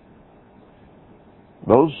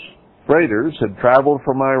 Those freighters had traveled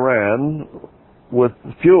from Iran with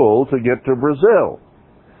fuel to get to Brazil.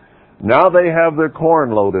 Now they have their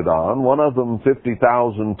corn loaded on, one of them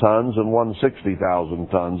 50,000 tons and one 60,000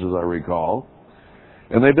 tons, as I recall.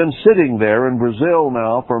 And they've been sitting there in Brazil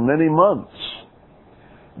now for many months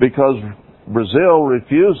because Brazil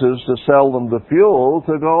refuses to sell them the fuel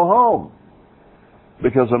to go home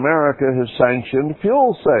because America has sanctioned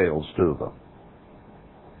fuel sales to them.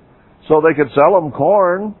 So they could sell them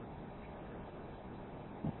corn,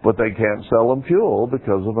 but they can't sell them fuel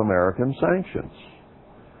because of American sanctions.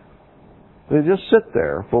 They just sit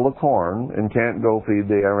there full of corn and can't go feed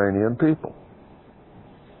the Iranian people.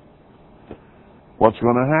 What's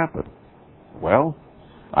going to happen? Well,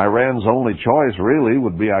 Iran's only choice really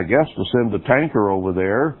would be, I guess, to send a tanker over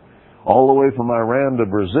there all the way from Iran to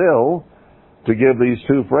Brazil to give these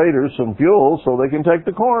two freighters some fuel so they can take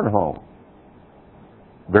the corn home.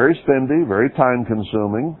 Very spendy, very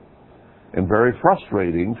time-consuming, and very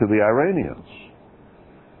frustrating to the Iranians.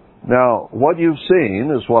 Now, what you've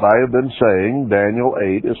seen is what I have been saying Daniel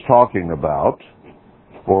 8 is talking about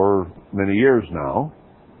for many years now,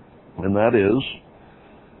 and that is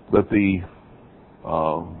that the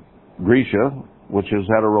Grecia, which has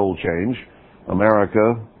had a role change,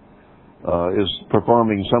 America is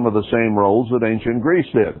performing some of the same roles that ancient Greece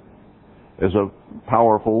did as a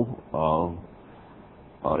powerful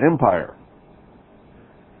empire.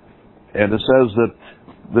 And it says that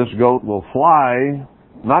this goat will fly,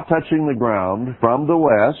 not touching the ground, from the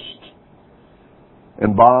west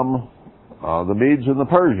and bomb the Medes and the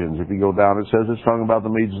Persians. If you go down, it says it's talking about the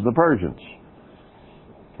Medes and the Persians.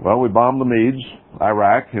 Well, we bombed the Medes,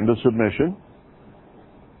 Iraq, into submission.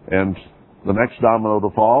 And the next domino to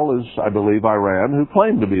fall is, I believe, Iran, who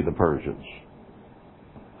claimed to be the Persians.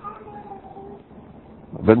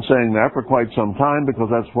 I've been saying that for quite some time because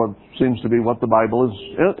that's what seems to be what the Bible is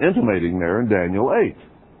intimating there in Daniel 8.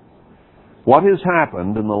 What has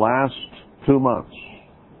happened in the last 2 months?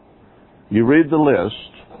 You read the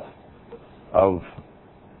list of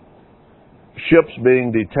ships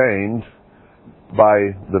being detained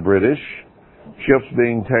by the British, ships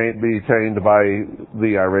being detained by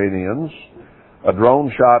the Iranians, a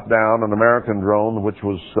drone shot down, an American drone, which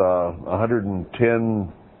was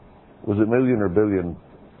 110, was it million or billion?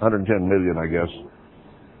 110 million, I guess,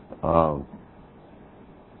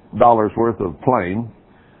 dollars worth of plane.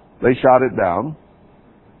 They shot it down.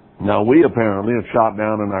 Now, we apparently have shot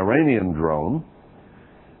down an Iranian drone,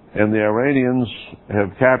 and the Iranians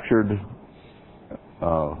have captured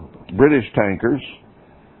British tankers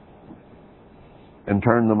and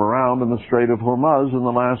turned them around in the Strait of Hormuz in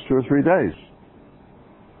the last 2 or 3 days.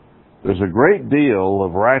 There's a great deal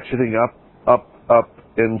of ratcheting up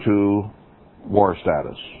into war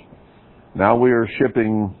status. Now we are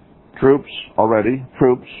shipping troops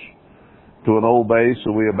to an old base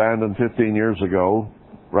that we abandoned 15 years ago,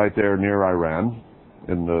 right there near Iran,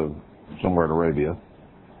 somewhere in Arabia.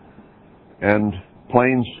 And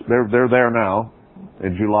planes, they're there now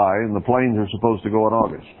in July, and the planes are supposed to go in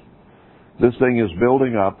August. This thing is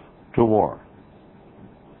building up to war.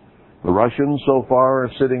 The Russians so far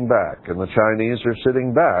are sitting back, and the Chinese are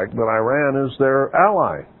sitting back, but Iran is their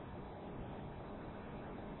ally.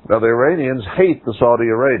 Now, the Iranians hate the Saudi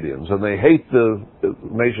Arabians, and they hate the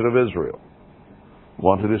nation of Israel,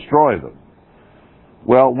 want to destroy them.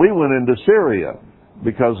 Well, we went into Syria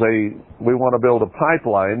because we want to build a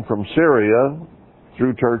pipeline from Syria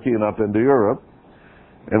through Turkey and up into Europe,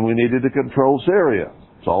 and we needed to control Syria.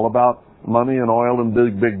 It's all about money and oil and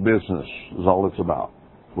big business is all it's about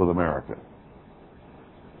with America.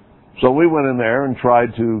 So we went in there and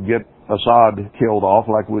tried to get Assad killed off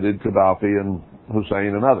like we did Gaddafi and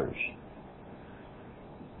Hussein and others.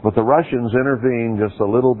 But the Russians intervened just a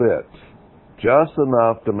little bit, just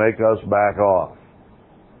enough to make us back off.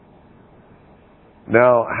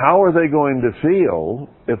 Now, how are they going to feel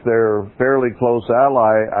if their fairly close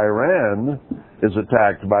ally, Iran, is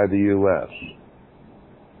attacked by the U.S.?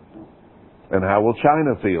 And how will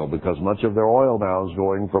China feel? Because much of their oil now is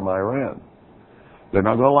going from Iran. They're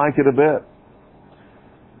not going to like it a bit.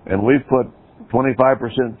 And we've put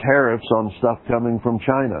 25% tariffs on stuff coming from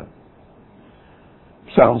China.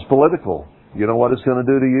 Sounds political. You know what it's going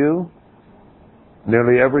to do to you?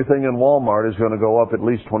 Nearly everything in Walmart is going to go up at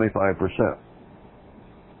least 25%.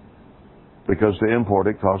 Because to import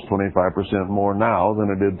it costs 25% more now than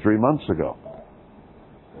it did 3 months ago.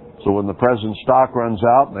 So when the present stock runs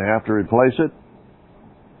out and they have to replace it,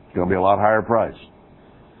 it's going to be a lot higher price.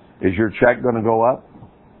 Is your check going to go up?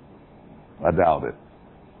 I doubt it.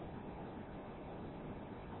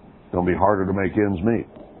 It's going to be harder to make ends meet.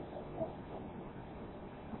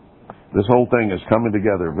 This whole thing is coming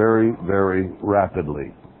together very, very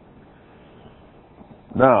rapidly.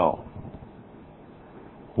 Now,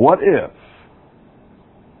 what if,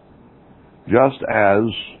 just as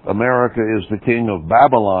America is the king of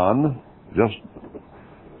Babylon,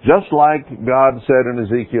 just like God said in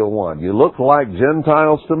Ezekiel 1, you look like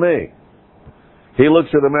Gentiles to me. He looks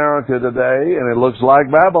at America today and it looks like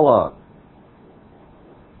Babylon.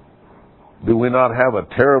 Do we not have a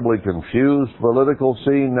terribly confused political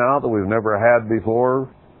scene now that we've never had before?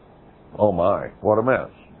 Oh my, what a mess.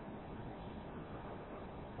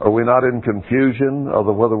 Are we not in confusion of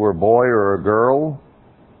whether we're a boy or a girl?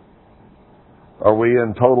 Are we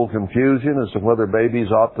in total confusion as to whether babies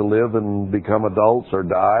ought to live and become adults or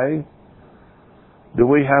die? Do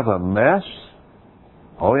we have a mess?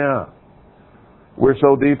 Oh yeah. We're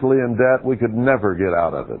so deeply in debt we could never get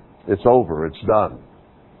out of it. It's over. It's done.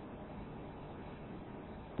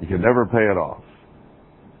 You can never pay it off.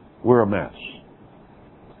 We're a mess.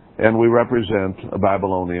 And we represent a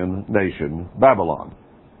Babylonian nation, Babylon.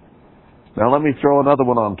 Now let me throw another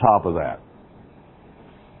one on top of that.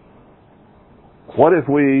 What if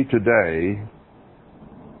we today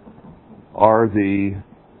are the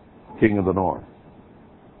king of the north?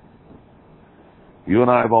 You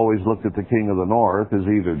and I have always looked at the king of the north as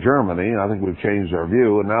either Germany, I think we've changed our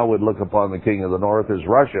view, and now we'd look upon the king of the north as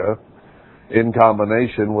Russia in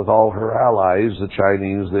combination with all her allies, the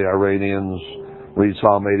Chinese, the Iranians, read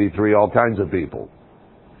Psalm 83, all kinds of people.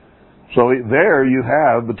 So there you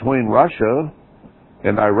have between Russia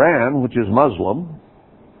and Iran, which is Muslim,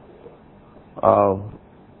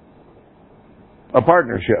 a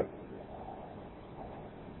partnership.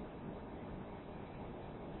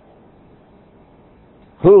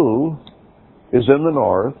 Who is in the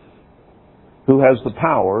north who has the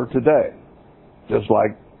power today? Just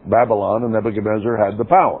like Babylon and Nebuchadnezzar had the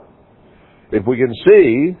power. If we can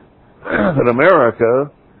see that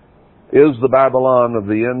America is the Babylon of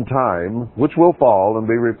the end time, which will fall and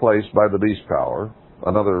be replaced by the beast power,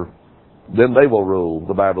 then they will rule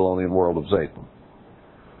the Babylonian world of Satan.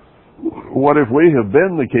 What if we have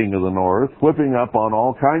been the king of the north, whipping up on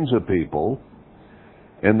all kinds of people,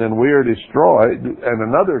 and then we are destroyed, and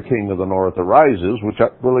another king of the north arises, which I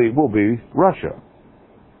believe will be Russia?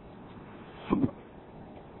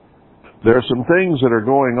 There are some things that are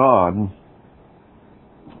going on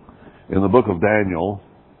in the book of Daniel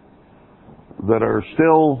that are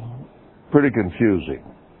still pretty confusing.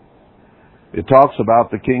 It talks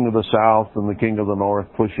about the king of the south and the king of the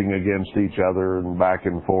north pushing against each other and back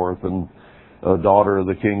and forth, and a daughter of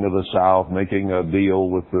the king of the south making a deal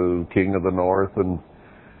with the king of the north, and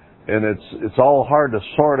it's all hard to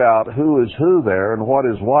sort out who is who there and what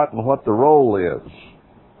is what and what the role is.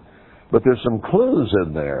 But there's some clues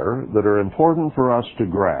in there that are important for us to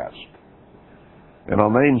grasp. And I'll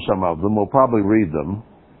name some of them. We'll probably read them.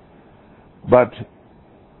 But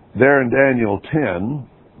there in Daniel 10,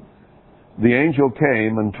 the angel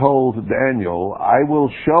came and told Daniel, I will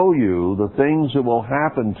show you the things that will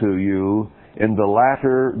happen to you in the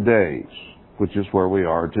latter days, which is where we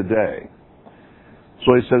are today.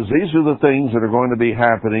 So he says, these are the things that are going to be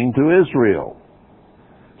happening to Israel.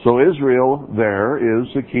 So Israel there is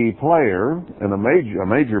the key player, and a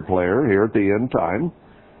major player here at the end time,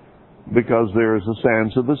 because there's the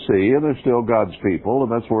sands of the sea, and there's still God's people,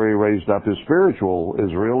 and that's where he raised up his spiritual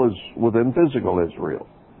Israel, is within physical Israel,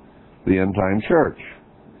 the end-time church.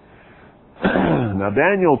 Now,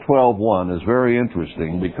 Daniel 12:1 is very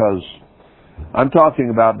interesting, because I'm talking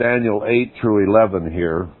about Daniel 8 through 11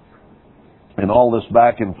 here, and all this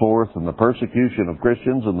back and forth, and the persecution of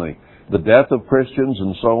Christians, and the death of Christians,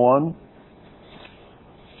 and so on.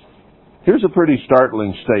 Here's a pretty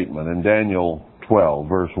startling statement in Daniel 12,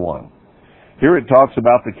 verse 1. Here it talks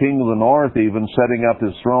about the king of the north even setting up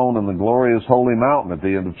his throne in the glorious holy mountain at the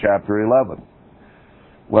end of chapter 11.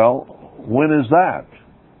 Well, when is that?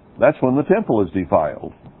 That's when the temple is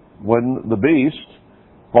defiled. When the beast,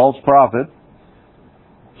 false prophet,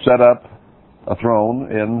 set up a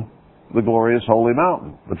throne in the glorious holy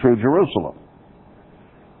mountain, the true Jerusalem.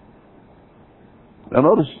 Now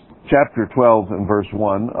notice chapter 12 and verse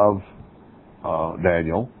 1 of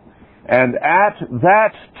Daniel. And at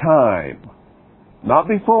that time, not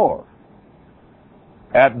before,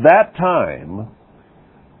 at that time,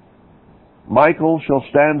 Michael shall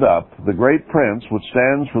stand up, the great prince which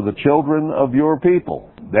stands for the children of your people,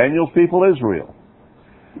 Daniel's people Israel.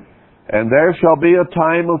 And there shall be a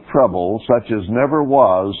time of trouble such as never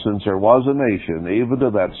was since there was a nation, even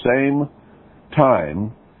to that same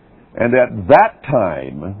time. And at that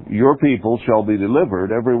time your people shall be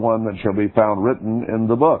delivered, every one that shall be found written in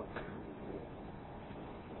the book.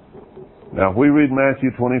 Now, if we read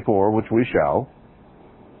Matthew 24, which we shall,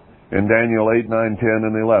 and Daniel 8, 9, 10,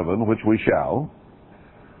 and 11, which we shall,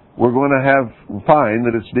 we're going to find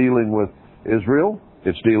that it's dealing with Israel,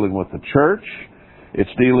 it's dealing with the church, it's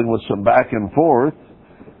dealing with some back and forth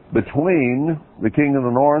between the king of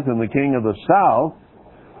the north and the king of the south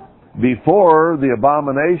before the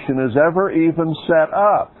abomination is ever even set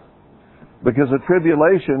up. Because the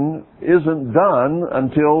tribulation isn't done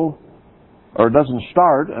until, or doesn't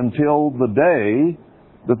start until the day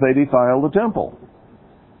that they defile the temple.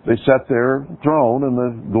 They set their throne in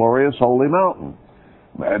the glorious holy mountain.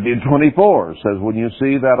 Matthew 24 says, when you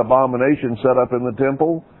see that abomination set up in the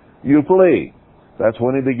temple, you flee. That's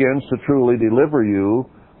when he begins to truly deliver you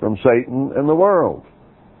from Satan and the world.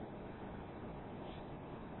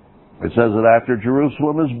 It says that after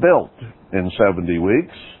Jerusalem is built in 70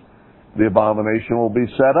 weeks, the abomination will be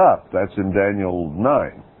set up. That's in Daniel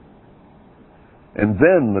 9. And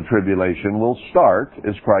then the tribulation will start,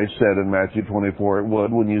 as Christ said in Matthew 24 it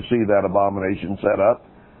would, when you see that abomination set up,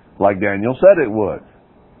 like Daniel said it would.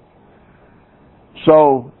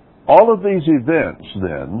 So, all of these events,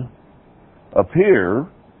 then, appear,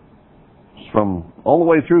 from all the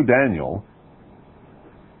way through Daniel,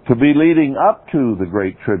 to be leading up to the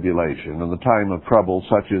Great Tribulation and the time of trouble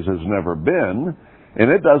such as has never been,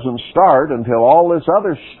 and it doesn't start until all this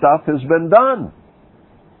other stuff has been done.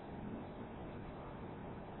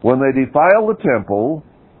 When they defile the temple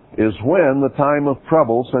is when the time of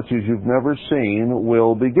trouble such as you've never seen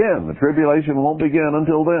will begin. The tribulation won't begin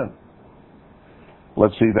until then.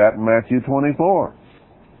 Let's see that in Matthew 24.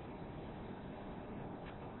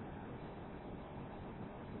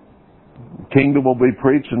 Kingdom will be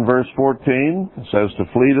preached in verse 14. It says to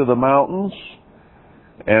flee to the mountains.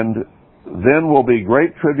 And then will be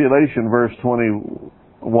great tribulation, verse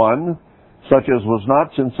 21, such as was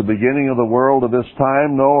not since the beginning of the world to this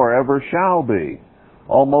time, nor ever shall be.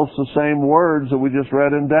 Almost the same words that we just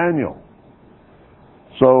read in Daniel.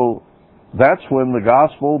 So that's when the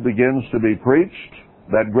gospel begins to be preached.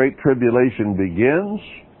 That great tribulation begins,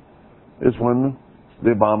 is when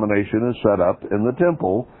the abomination is set up in the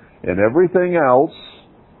temple. And everything else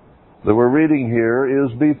that we're reading here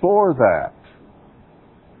is before that.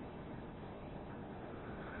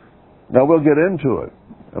 Now we'll get into it,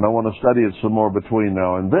 and I want to study it some more between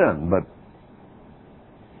now and then, but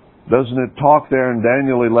doesn't it talk there in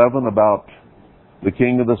Daniel 11 about the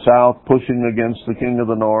king of the south pushing against the king of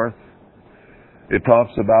the north? It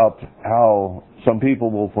talks about how some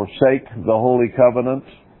people will forsake the holy covenant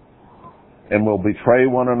and will betray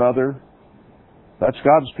one another. That's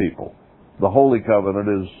God's people. The holy covenant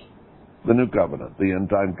is the new covenant, the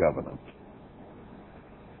end-time covenant.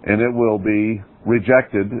 And it will be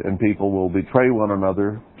rejected, and people will betray one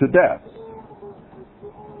another to death.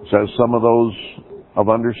 It says some of those of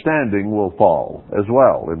understanding will fall as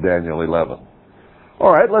well in Daniel 11.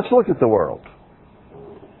 All right, let's look at the world.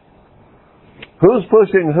 Who's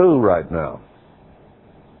pushing who right now?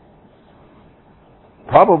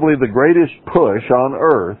 Probably the greatest push on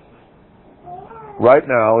earth right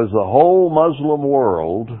now is the whole Muslim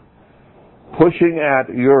world pushing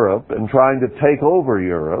at Europe and trying to take over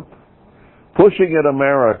Europe, pushing at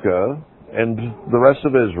America and the rest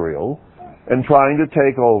of Israel, and trying to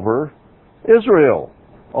take over Israel,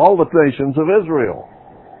 all the nations of Israel.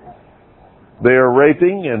 They are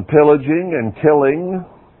raping and pillaging and killing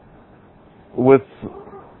with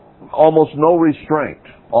almost no restraint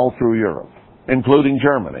all through Europe, including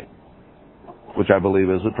Germany, which I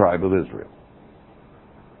believe is a tribe of Israel.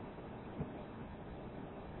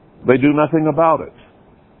 They do nothing about it.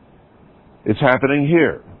 It's happening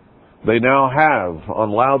here. They now have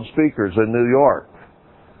on loudspeakers in New York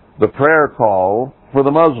the prayer call for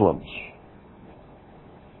the Muslims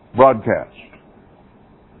broadcast.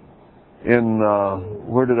 In,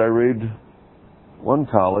 where did I read? One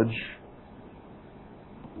college.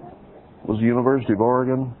 Was the University of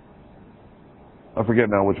Oregon? I forget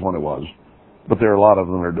now which one it was. But there are a lot of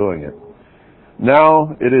them that are doing it.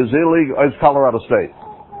 Now it is illegal. It's Colorado State.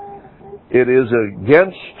 It is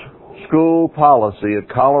against school policy at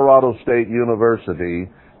Colorado State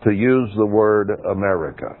University to use the word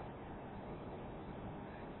America.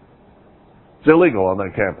 It's illegal on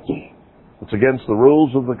that campus. It's against the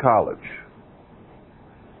rules of the college.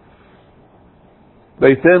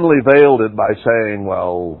 They thinly veiled it by saying,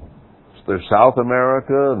 well, there's South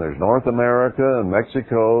America and there's North America and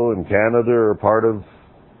Mexico and Canada are part of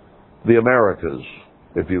the Americas,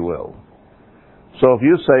 if you will. So if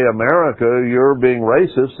you say America, you're being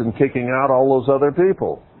racist and kicking out all those other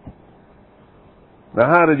people. Now,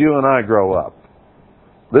 how did you and I grow up?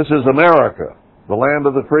 This is America, the land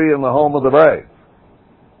of the free and the home of the brave.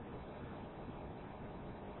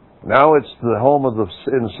 Now it's the home of the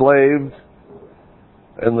enslaved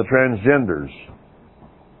and the transgenders.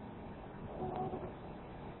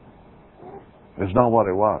 It's not what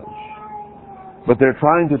it was. But they're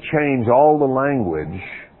trying to change all the language.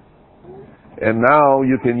 And now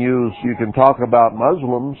you can talk about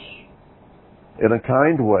Muslims in a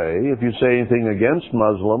kind way. If you say anything against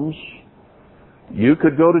Muslims, you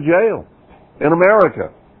could go to jail in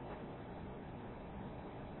America.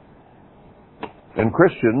 And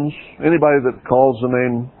Christians, anybody that calls the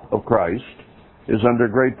name of Christ, is under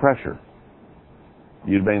great pressure.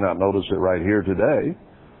 You may not notice it right here today,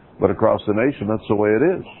 but across the nation, that's the way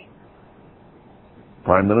it is.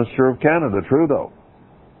 Prime Minister of Canada, Trudeau,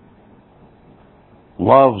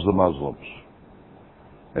 loves the Muslims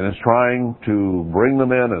and is trying to bring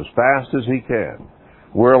them in as fast as he can.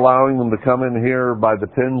 We're allowing them to come in here by the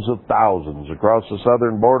tens of thousands across the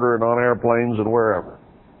southern border and on airplanes and wherever.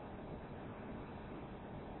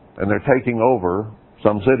 And they're taking over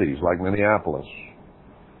some cities like Minneapolis.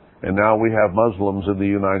 And now we have Muslims in the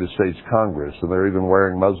United States Congress, and they're even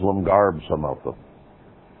wearing Muslim garb, some of them.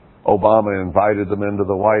 Obama invited them into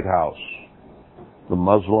the White House. The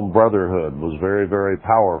Muslim Brotherhood was very, very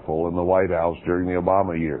powerful in the White House during the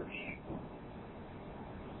Obama years.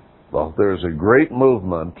 Well, there's a great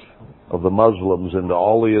movement of the Muslims into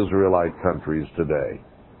all the Israelite countries today.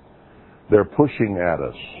 They're pushing at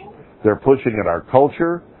us. They're pushing at our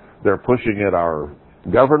culture. They're pushing at our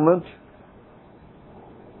government.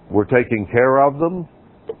 We're taking care of them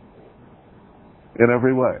in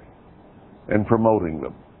every way and promoting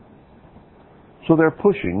them. So they're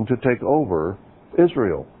pushing to take over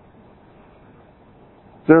Israel.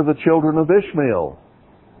 They're the children of Ishmael.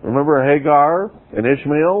 Remember Hagar and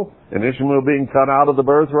Ishmael being cut out of the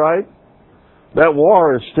birthright? That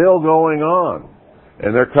war is still going on.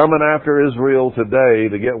 And they're coming after Israel today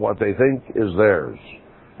to get what they think is theirs.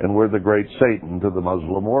 And we're the great Satan to the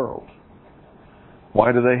Muslim world.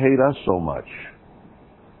 Why do they hate us so much?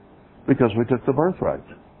 Because we took the birthright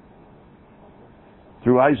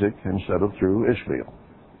through Isaac instead of through Ishmael.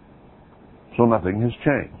 So nothing has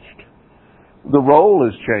changed. The role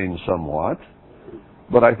has changed somewhat,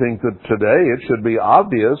 but I think that today it should be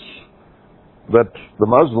obvious that the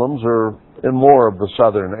Muslims are in more of the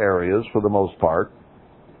southern areas for the most part,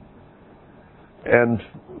 and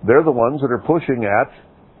they're the ones that are pushing at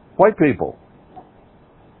white people.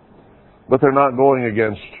 But they're not going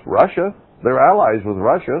against Russia. They're allies with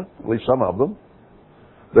Russia, at least some of them.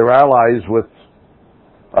 They're allies with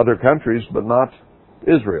other countries, but not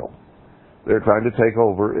Israel. They're trying to take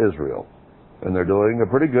over Israel, and they're doing a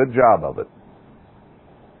pretty good job of it.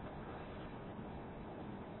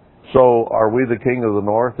 So are we the king of the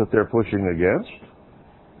north that they're pushing against?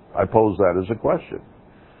 I pose that as a question.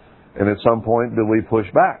 And at some point, do we push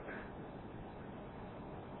back?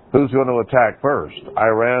 Who's going to attack first?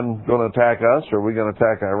 Iran going to attack us, or are we going to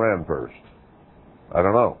attack Iran first? I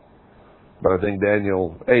don't know. But I think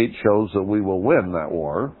Daniel 8 shows that we will win that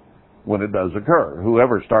war when it does occur.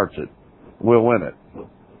 Whoever starts it will win it.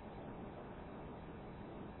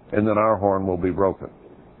 And then our horn will be broken.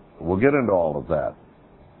 We'll get into all of that.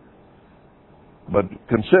 But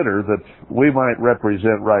consider that we might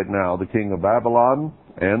represent right now the king of Babylon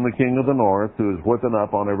and the king of the north, who is whipping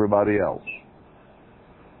up on everybody else.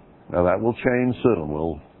 Now that will change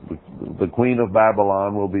soon. The queen of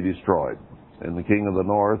Babylon will be destroyed, and the king of the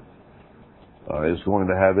north is going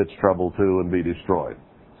to have its trouble too and be destroyed.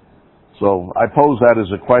 So I pose that as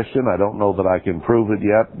a question. I don't know that I can prove it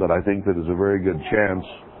yet, but I think that is a very good chance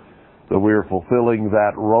that we are fulfilling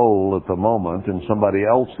that role at the moment, and somebody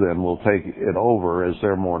else then will take it over as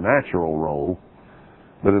their more natural role.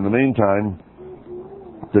 But in the meantime,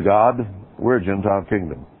 to God, we're a Gentile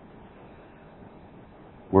kingdom.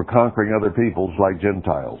 We're conquering other peoples like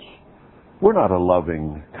Gentiles. We're not a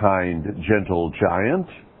loving, kind, gentle giant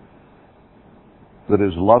that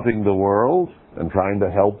is loving the world and trying to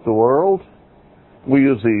help the world. We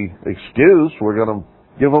use the excuse we're going to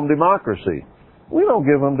give them democracy. We don't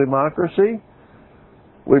give them democracy.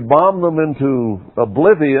 We bomb them into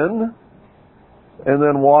oblivion and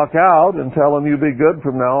then walk out and tell them, you be good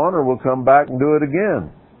from now on or we'll come back and do it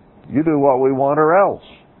again. You do what we want or else.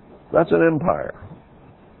 That's an empire.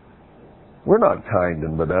 We're not kind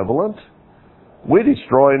and benevolent. We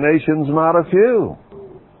destroy nations, not a few.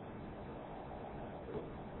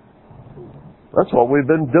 That's what we've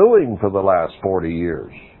been doing for the last 40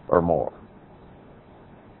 years or more.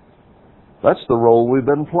 That's the role we've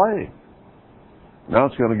been playing. Now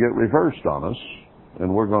it's going to get reversed on us,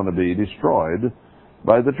 and we're going to be destroyed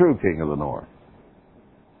by the true king of the north.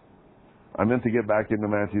 I meant to get back into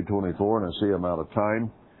Matthew 24, and I see I'm out of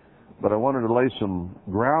time, but I wanted to lay some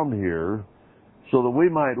ground here so that we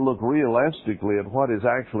might look realistically at what is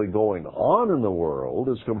actually going on in the world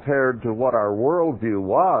as compared to what our worldview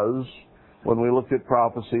was when we looked at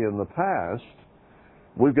prophecy in the past.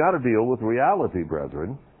 We've got to deal with reality,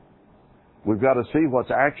 brethren. We've got to see what's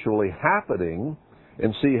actually happening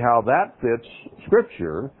and see how that fits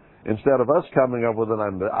Scripture instead of us coming up with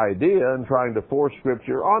an idea and trying to force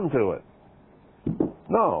Scripture onto it.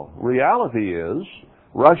 No, reality is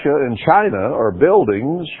Russia and China are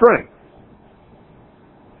building strength.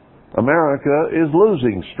 America is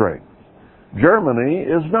losing strength. Germany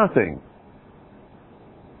is nothing,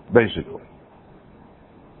 basically,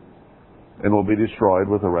 and will be destroyed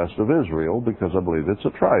with the rest of Israel because I believe it's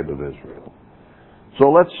a tribe of Israel. So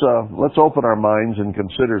let's open our minds and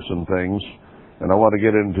consider some things, and I want to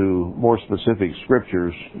get into more specific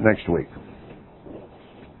scriptures next week.